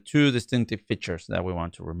 Those are the two distinctive features that we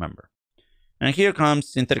want to remember. And here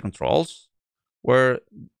comes synthetic controls, where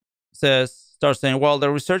it starts saying, well, the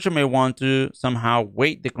researcher may want to somehow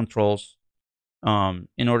weight the controls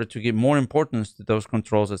in order to give more importance to those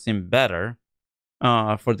controls that seem better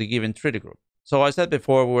for the given treaty group. So I said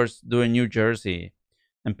before we were doing New Jersey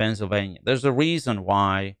and Pennsylvania. There's a reason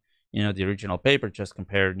why, the original paper just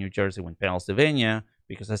compared New Jersey with Pennsylvania,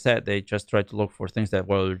 because I said they just tried to look for things that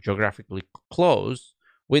were geographically close,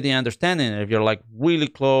 with the understanding that if you're like really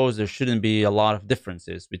close, there shouldn't be a lot of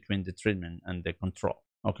differences between the treatment and the control,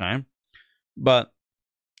 okay? But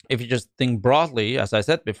if you just think broadly, as I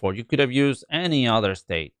said before, you could have used any other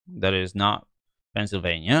state that is not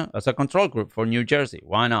Pennsylvania as a control group for New Jersey.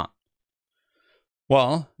 Why not?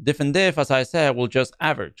 Well, diff and diff, as I said, will just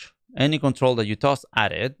average any control that you toss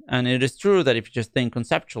at it. And it is true that if you just think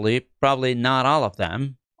conceptually, probably not all of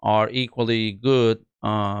them are equally good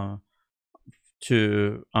to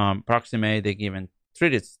approximate the given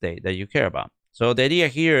treated state that you care about. So the idea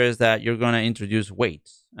here is that you're going to introduce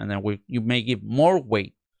weights, and then you may give more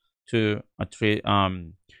weight to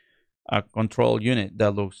a control unit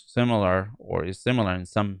that looks similar or is similar in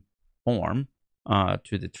some form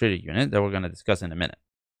to the treated unit that we're going to discuss in a minute.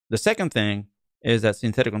 The second thing is that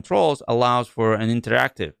synthetic controls allows for an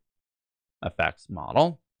interactive effects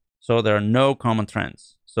model. So there are no common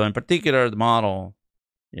trends. So in particular, the model,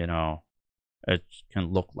 it can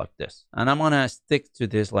look like this. And I'm going to stick to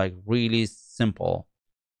this like really simple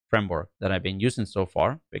framework that I've been using so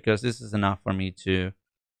far, because this is enough for me to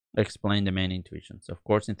explain the main intuitions. Of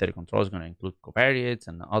course, synthetic control is going to include covariates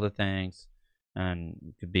and other things.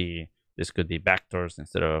 And this could be vectors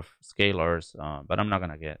instead of scalars, but I'm not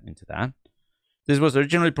going to get into that. This was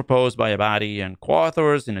originally proposed by Abadi and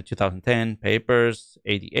co-authors in a 2010 papers,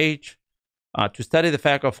 ADH, to study the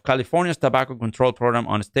effect of California's tobacco control program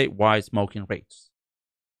on statewide smoking rates.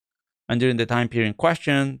 And during the time period in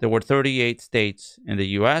question, there were 38 states in the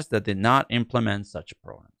US that did not implement such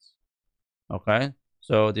programs. Okay,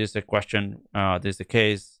 so this is a question, this is the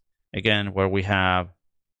case, again, where we have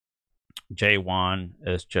J1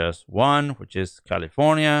 is just 1, which is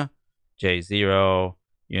California. J0,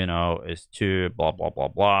 is 2, blah, blah, blah,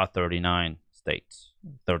 blah, 39 states.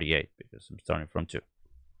 38, because I'm starting from 2.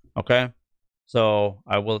 Okay? So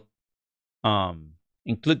I will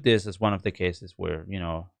include this as one of the cases where,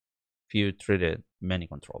 few treated many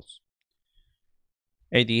controls.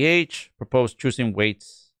 ADH proposed choosing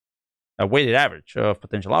a weighted average of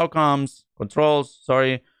potential controls,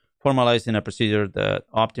 formalizing a procedure that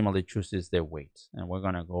optimally chooses their weights. And we're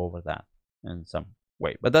going to go over that in some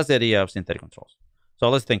way. But that's the idea of synthetic controls. So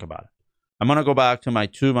let's think about it. I'm going to go back to my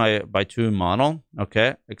 2 by 2 model,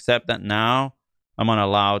 okay? Except that now I'm going to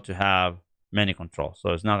allow to have many controls. So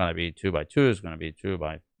it's not going to be 2 by 2. It's going to be 2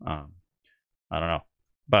 by, I don't know.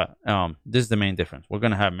 But this is the main difference. We're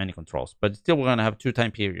going to have many controls. But still, we're going to have 2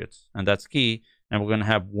 time periods. And that's key. And we're going to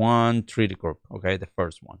have 1 treaty group, okay? The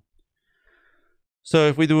first one. So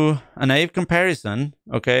if we do a naive comparison,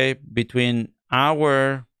 okay, between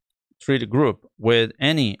our treaty group with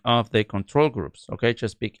any of the control groups, okay,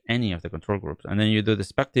 just pick any of the control groups, and then you do the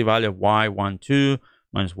expected value of y12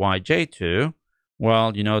 minus yj2,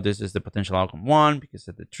 Well, you know, this is the potential outcome 1 because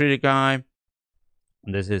of the treated guy.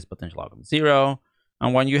 And this is potential outcome 0.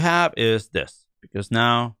 And what you have is this, because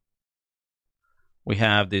now we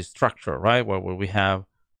have this structure, right? Where we have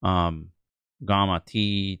gamma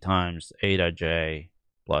t times eta j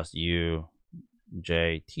plus u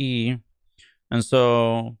j t. And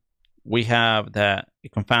so we have that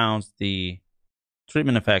it confounds the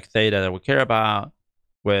treatment effect theta that we care about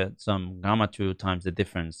with some gamma 2 times the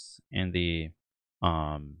difference in the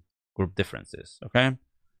group differences, okay?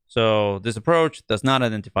 So this approach does not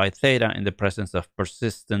identify theta in the presence of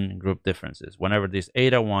persistent group differences whenever this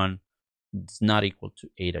eta 1 is not equal to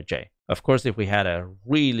eta j. Of course, if we had a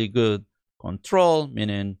really good control,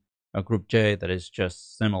 meaning a group j that is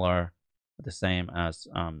just similar, the same as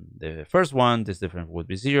the first one, this difference would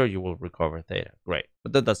be 0, you will recover theta. Great,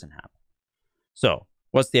 but that doesn't happen. So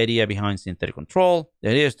what's the idea behind synthetic control? The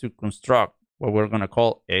idea is to construct what we're going to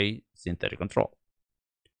call a synthetic control.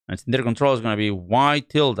 And synthetic control is going to be y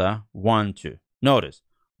tilde 1, 2. Notice,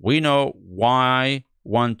 we know y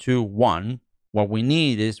 1, 2, 1. What we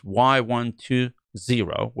need is y 1, 2,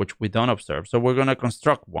 0, which we don't observe. So we're going to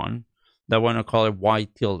construct one that we're going to call it y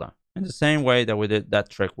tilde, in the same way that we did that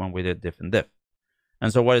trick when we did diff and diff.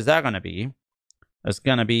 And so what is that going to be? It's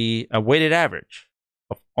going to be a weighted average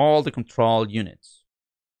of all the control units.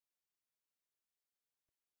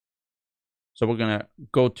 So we're going to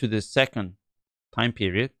go to the second time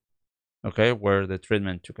period, okay, where the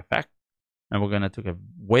treatment took effect. And we're going to take a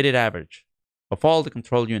weighted average of all the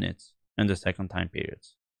control units in the second time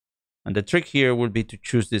periods. And the trick here would be to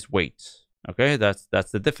choose these weights, okay? That's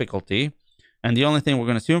the difficulty. And the only thing we're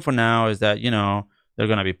going to assume for now is that, you know, they're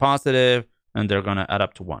going to be positive and they're going to add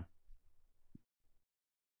up to 1.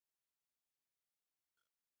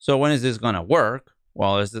 So when is this going to work?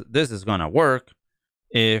 Well, this is going to work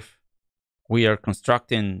if we are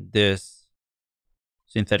constructing this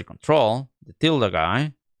synthetic control, the tilde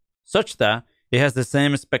guy, such that it has the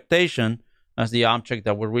same expectation as the object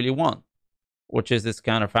that we really want, which is this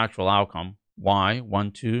counterfactual outcome, y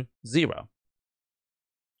 1, 2, 0.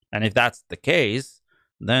 And if that's the case,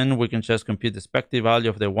 then we can just compute the expected value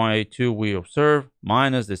of the y2 we observe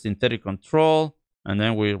minus the synthetic control, and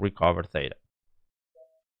then we recover theta.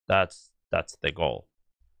 That's the goal.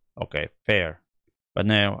 Okay, fair. But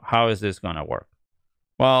now, how is this going to work?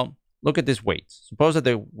 Well, look at these weights. Suppose that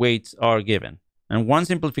the weights are given. And one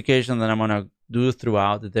simplification that I'm going to do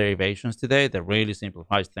throughout the derivations today that really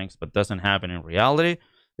simplifies things but doesn't happen in reality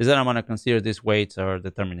is that I'm going to consider these weights are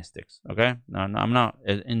deterministics, okay? Now, I'm not,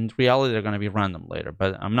 in reality, they're going to be random later,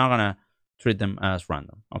 but I'm not going to treat them as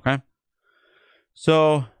random, okay?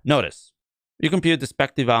 So notice, you compute the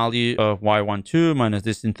expected value of y12 minus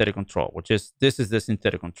this synthetic control, which is, this is the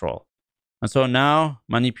synthetic control. And so now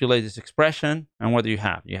manipulate this expression, and what do you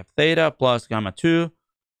have? You have theta plus gamma 2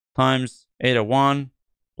 times eta 1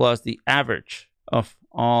 plus the average of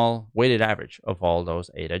all, weighted average of all those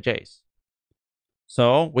eta j's.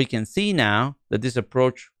 So we can see now that this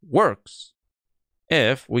approach works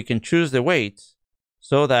if we can choose the weights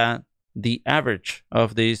so that the average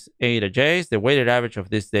of these eta j's, the weighted average of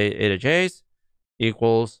these eta j's,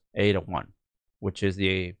 equals eta 1, which is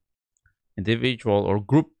the individual or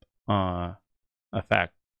group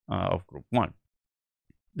effect of group 1.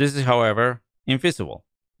 This is, however, invisible.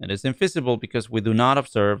 It is invisible because we do not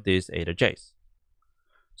observe these eta j's.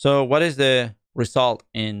 So what is the result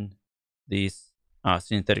in these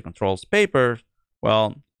synthetic controls paper?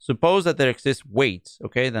 Well, suppose that there exists weights,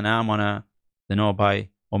 okay? Then now I'm gonna denote by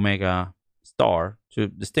omega star to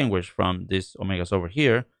distinguish from these omegas over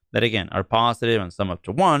here that again are positive and sum up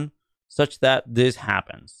to 1, such that this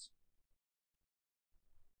happens.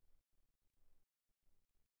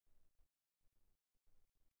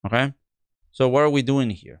 Okay, so what are we doing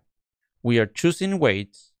here? We are choosing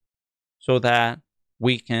weights so that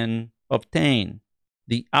we can obtain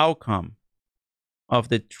the outcome of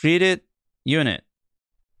the treated unit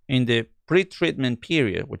in the pre-treatment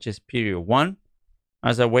period, which is period 1,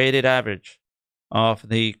 as a weighted average of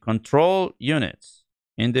the control units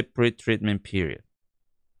in the pre-treatment period.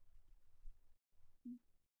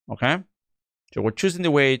 Okay, so we're choosing the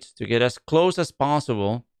weights to get as close as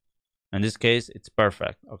possible. In this case, it's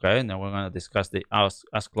perfect, okay? Now we're going to discuss the as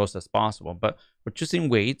close as possible. But we're choosing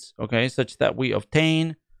weights, okay, such that we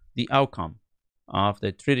obtain the outcome of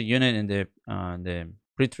the treated unit in the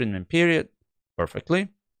pre-treatment period perfectly.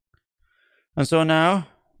 And so now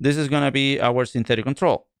this is going to be our synthetic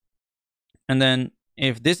control. And then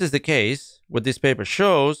if this is the case, what this paper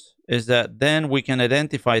shows is that then we can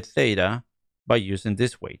identify theta by using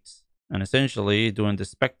these weights. And essentially doing the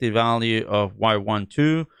expected value of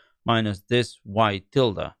y12 minus this y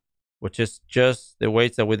tilde which is just the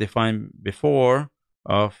weights that we defined before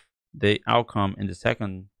of the outcome in the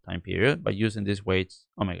second time period by using these weights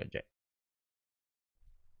omega j.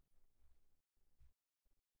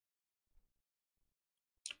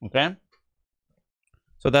 Okay,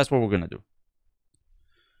 so that's what we're going to do.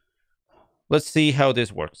 Let's see how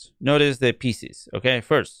this works. Notice the pieces. Okay,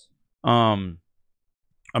 first,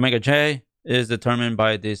 omega j is determined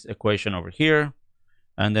by this equation over here,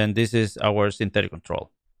 and then this is our synthetic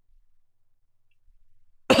control.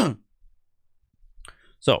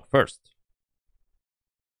 So first,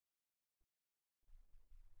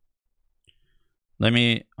 let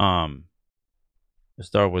me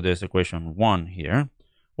start with this equation 1 here.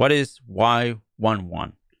 What is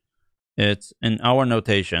y11? It's in our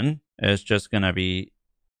notation, it's just going to be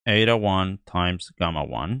eta 1 times gamma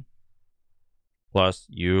 1 plus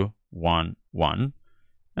u11.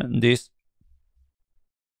 And this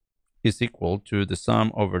is equal to the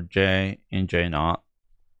sum over j in j naught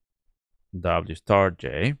w star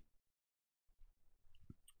j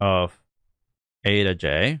of eta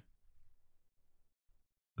j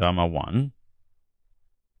gamma 1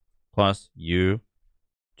 plus u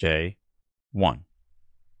j 1.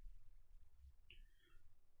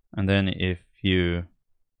 And then if you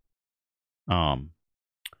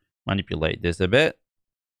manipulate this a bit,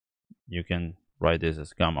 you can write this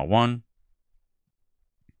as gamma 1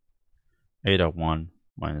 eta 1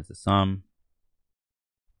 minus the sum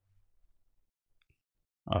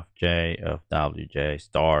of j of wj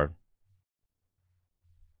star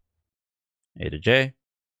eta j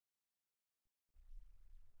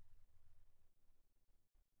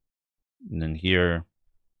and then here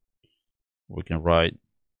we can write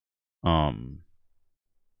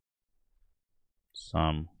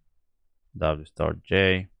sum w star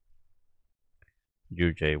j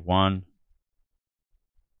uj1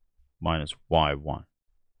 minus y1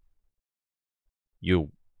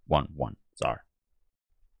 u11, sorry.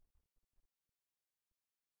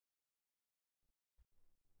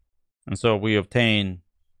 And so we obtain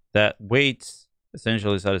that weights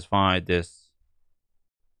essentially satisfy this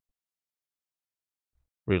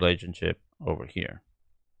relationship over here.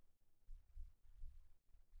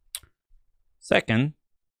 Second,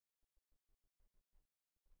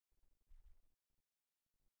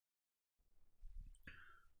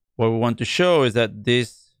 what we want to show is that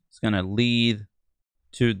this is going to lead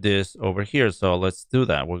to this over here. So let's do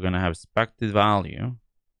that. We're going to have expected value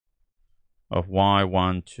of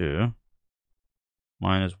y12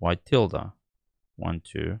 minus y tilde 1,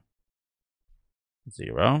 2,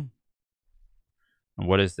 0. And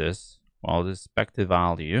what is this? Well, the expected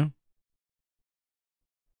value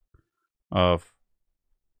of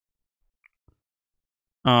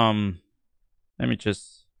let me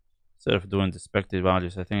just, instead of doing the expected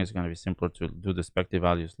values, I think it's going to be simpler to do the expected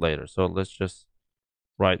values later. So let's just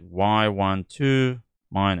write y12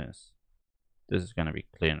 minus, this is going to be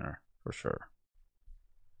cleaner for sure.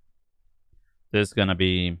 This is going to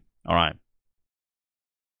be, all right,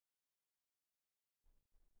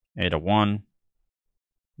 eta 1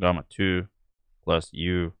 gamma 2 plus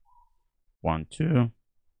u12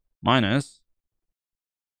 minus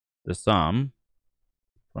the sum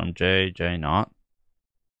from j naught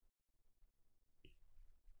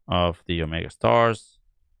of the omega stars,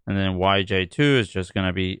 and then yj2 is just going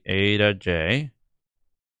to be eta j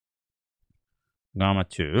gamma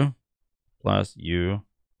 2 plus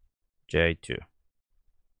uj2.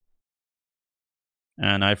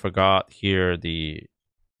 And I forgot here the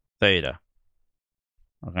theta.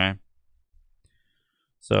 Okay,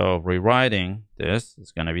 so rewriting this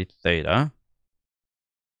is going to be theta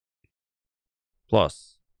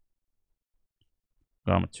plus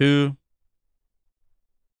gamma 2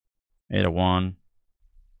 eta 1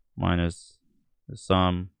 minus the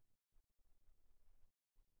sum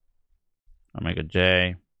omega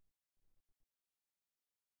j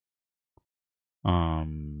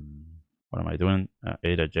what am I doing?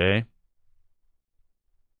 Eta j,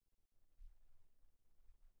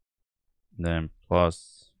 then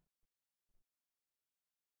plus,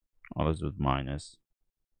 oh, let's do minus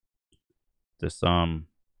the sum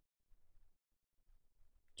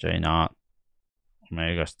j naught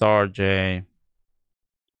omega star j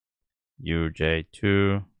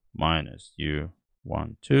uj2 minus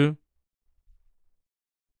u12.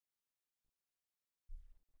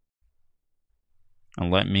 And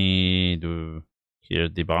let me do here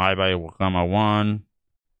divide by gamma 1,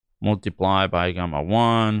 multiply by gamma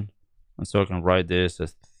 1, and so I can write this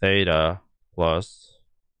as theta plus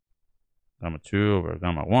gamma 2 over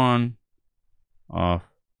gamma 1 of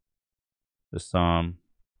the sum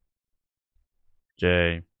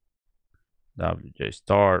j wj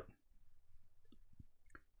star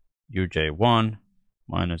uj1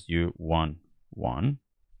 minus u1, 1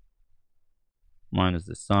 minus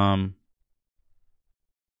the sum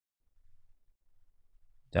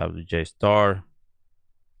wj star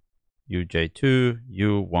uj2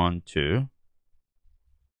 u1, 2.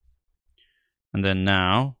 And then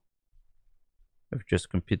now, if we just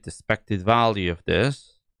compute the expected value of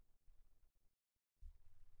this,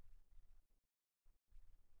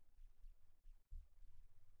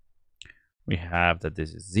 we have that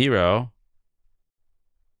this is 0,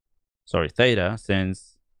 sorry, theta,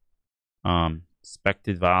 since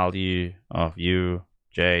expected value of u,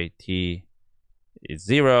 j, t is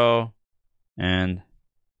 0, and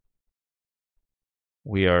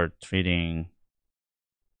we are treating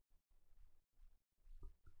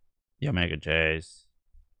the omega j's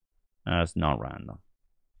as non-random.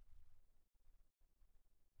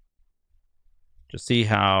 Just see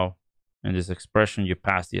how in this expression you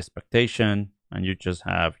pass the expectation and you just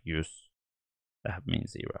have use that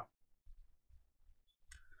means 0.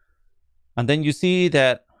 And then you see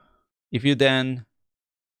that if you then,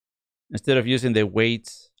 instead of using the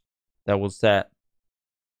weights that will set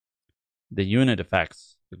the unit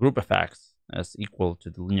effects, the group effects as equal to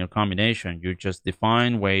the linear combination, you just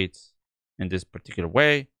define weights in this particular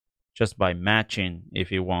way just by matching,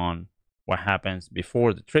 if you want, what happens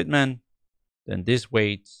before the treatment. Then these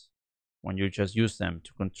weights, when you just use them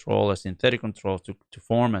to control a synthetic control, to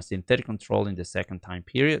form a synthetic control in the second time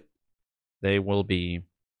period, they will be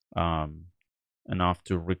enough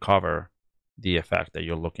to recover the effect that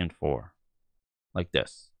you're looking for, like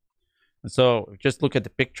this. And so just look at the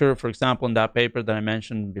picture, for example, in that paper that I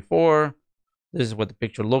mentioned before. This is what the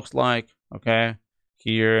picture looks like, okay?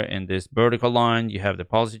 Here in this vertical line, you have the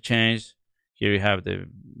policy change. Here you have the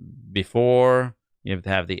before, you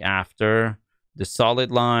have the after. The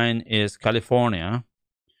solid line is California,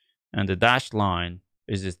 and the dashed line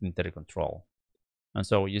is the synthetic control. And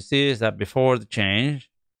so what you see is that before the change,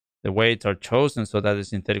 the weights are chosen so that the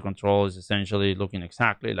synthetic control is essentially looking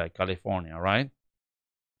exactly like California, right?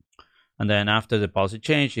 And then after the policy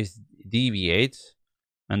change, it deviates.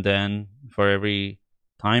 And then for every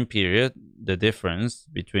time period, the difference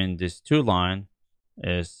between these two lines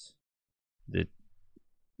is the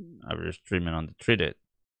average treatment on the treated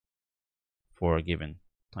for a given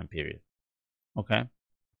time period. Okay.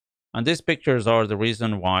 And these pictures are the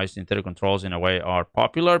reason why synthetic controls in a way are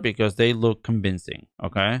popular, because they look convincing.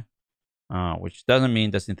 Okay. Which doesn't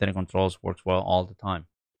mean that synthetic controls works well all the time.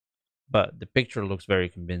 But the picture looks very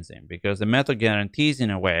convincing because the method guarantees in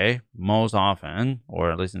a way, most often,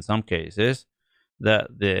 or at least in some cases, that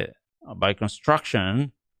by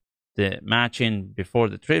construction, the matching before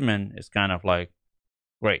the treatment is kind of like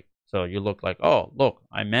great. So you look like, oh, look,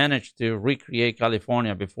 I managed to recreate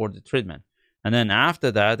California before the treatment. And then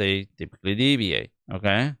after that, they typically deviate,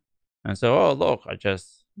 okay? And so, oh, look, I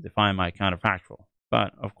just define my counterfactual.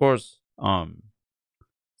 But of course,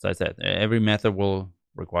 as I said, every method will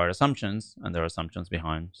require assumptions, and there are assumptions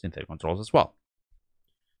behind synthetic controls as well.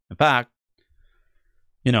 In fact,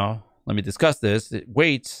 let me discuss this.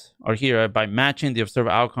 Weights are here by matching the observed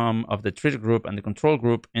outcome of the treated group and the control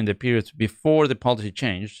group in the periods before the policy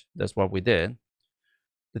change. That's what we did.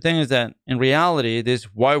 The thing is that in reality, this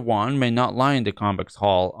Y1 may not lie in the convex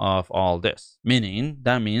hull of all this, meaning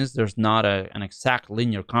that means there's not an exact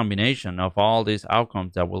linear combination of all these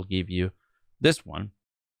outcomes that will give you this one.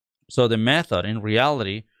 So the method in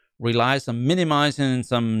reality relies on minimizing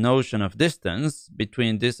some notion of distance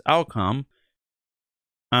between this outcome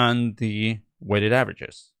and the weighted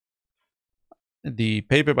averages. The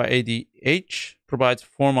paper by ADH provides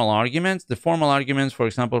formal arguments. The formal arguments, for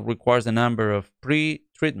example, requires a number of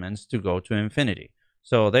pre-treatments to go to infinity.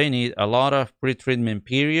 So they need a lot of pre-treatment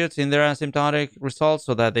periods in their asymptotic results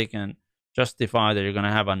so that they can justify that you're going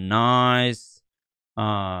to have a nice,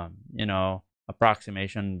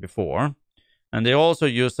 approximation before. And they also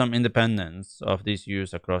use some independence of this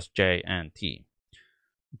use across J and T.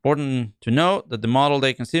 Important to note that the model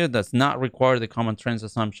they consider does not require the common trends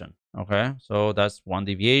assumption. Okay, so that's one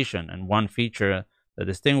deviation and one feature that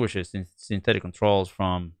distinguishes synthetic controls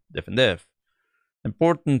from diff and diff.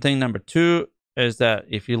 Important thing number two is that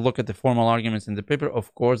if you look at the formal arguments in the paper,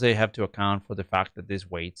 of course, they have to account for the fact that these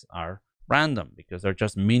weights are random because they're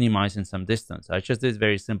just minimizing some distance. I just did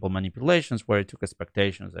very simple manipulations where I took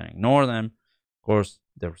expectations and ignored them. Of course,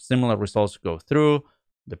 there are similar results to go through.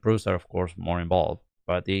 The proofs are, of course, more involved,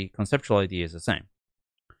 but the conceptual idea is the same.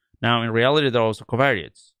 Now, in reality, there are also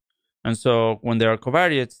covariates. And so when there are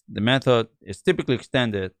covariates, the method is typically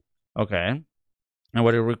extended, okay? And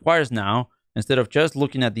what it requires now, instead of just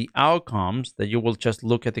looking at the outcomes, that you will just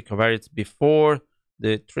look at the covariates before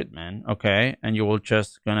the treatment, okay, and you will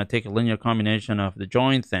just gonna take a linear combination of the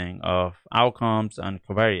joint thing of outcomes and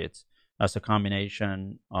covariates as a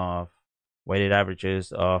combination of weighted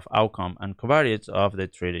averages of outcome and covariates of the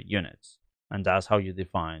treated units, and that's how you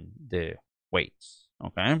define the weights,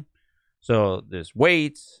 okay. So this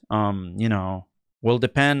weights, will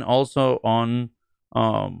depend also on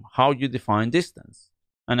how you define distance.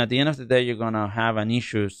 And at the end of the day, you're gonna have an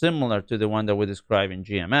issue similar to the one that we described in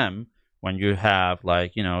GMM. When you have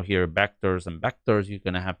like, here vectors and vectors, you're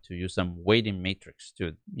gonna have to use some weighting matrix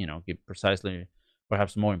to, give precisely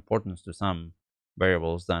perhaps more importance to some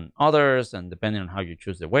variables than others. And depending on how you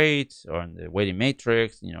choose the weights or in the weighting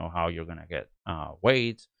matrix, how you're gonna get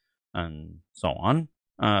weights and so on.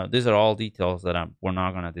 These are all details that we're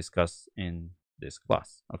not gonna discuss in this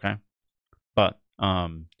class, okay? But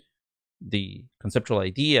the conceptual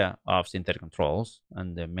idea of synthetic controls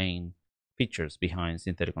and the main features behind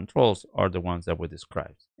synthetic controls are the ones that we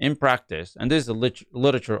described. In practice, and this is a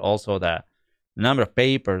literature also that the number of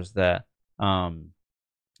papers that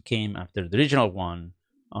came after the original one,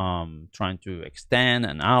 trying to extend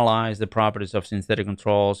and analyze the properties of synthetic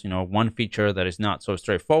controls. One feature that is not so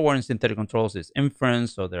straightforward in synthetic controls is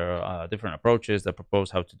inference. So there are different approaches that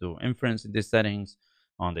propose how to do inference in these settings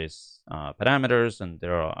on these parameters, and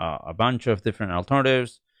there are a bunch of different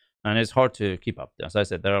alternatives, and it's hard to keep up. As I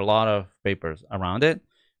said, there are a lot of papers around it.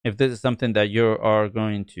 If this is something that you are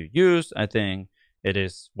going to use, I think it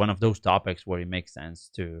is one of those topics where it makes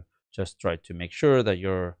sense to just try to make sure that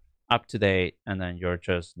you're up to date, and then you're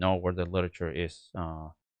just know where the literature is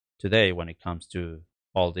today when it comes to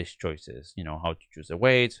all these choices. How to choose the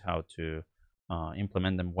weights, how to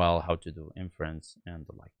implement them well, how to do inference, and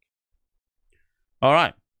the like. All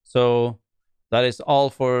right, so that is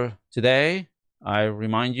all for today. I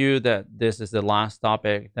remind you that this is the last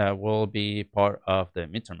topic that will be part of the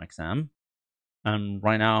midterm exam. And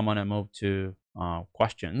right now I'm gonna move to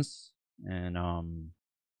questions, and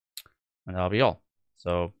that'll be all.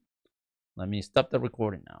 So let me stop the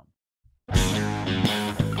recording now.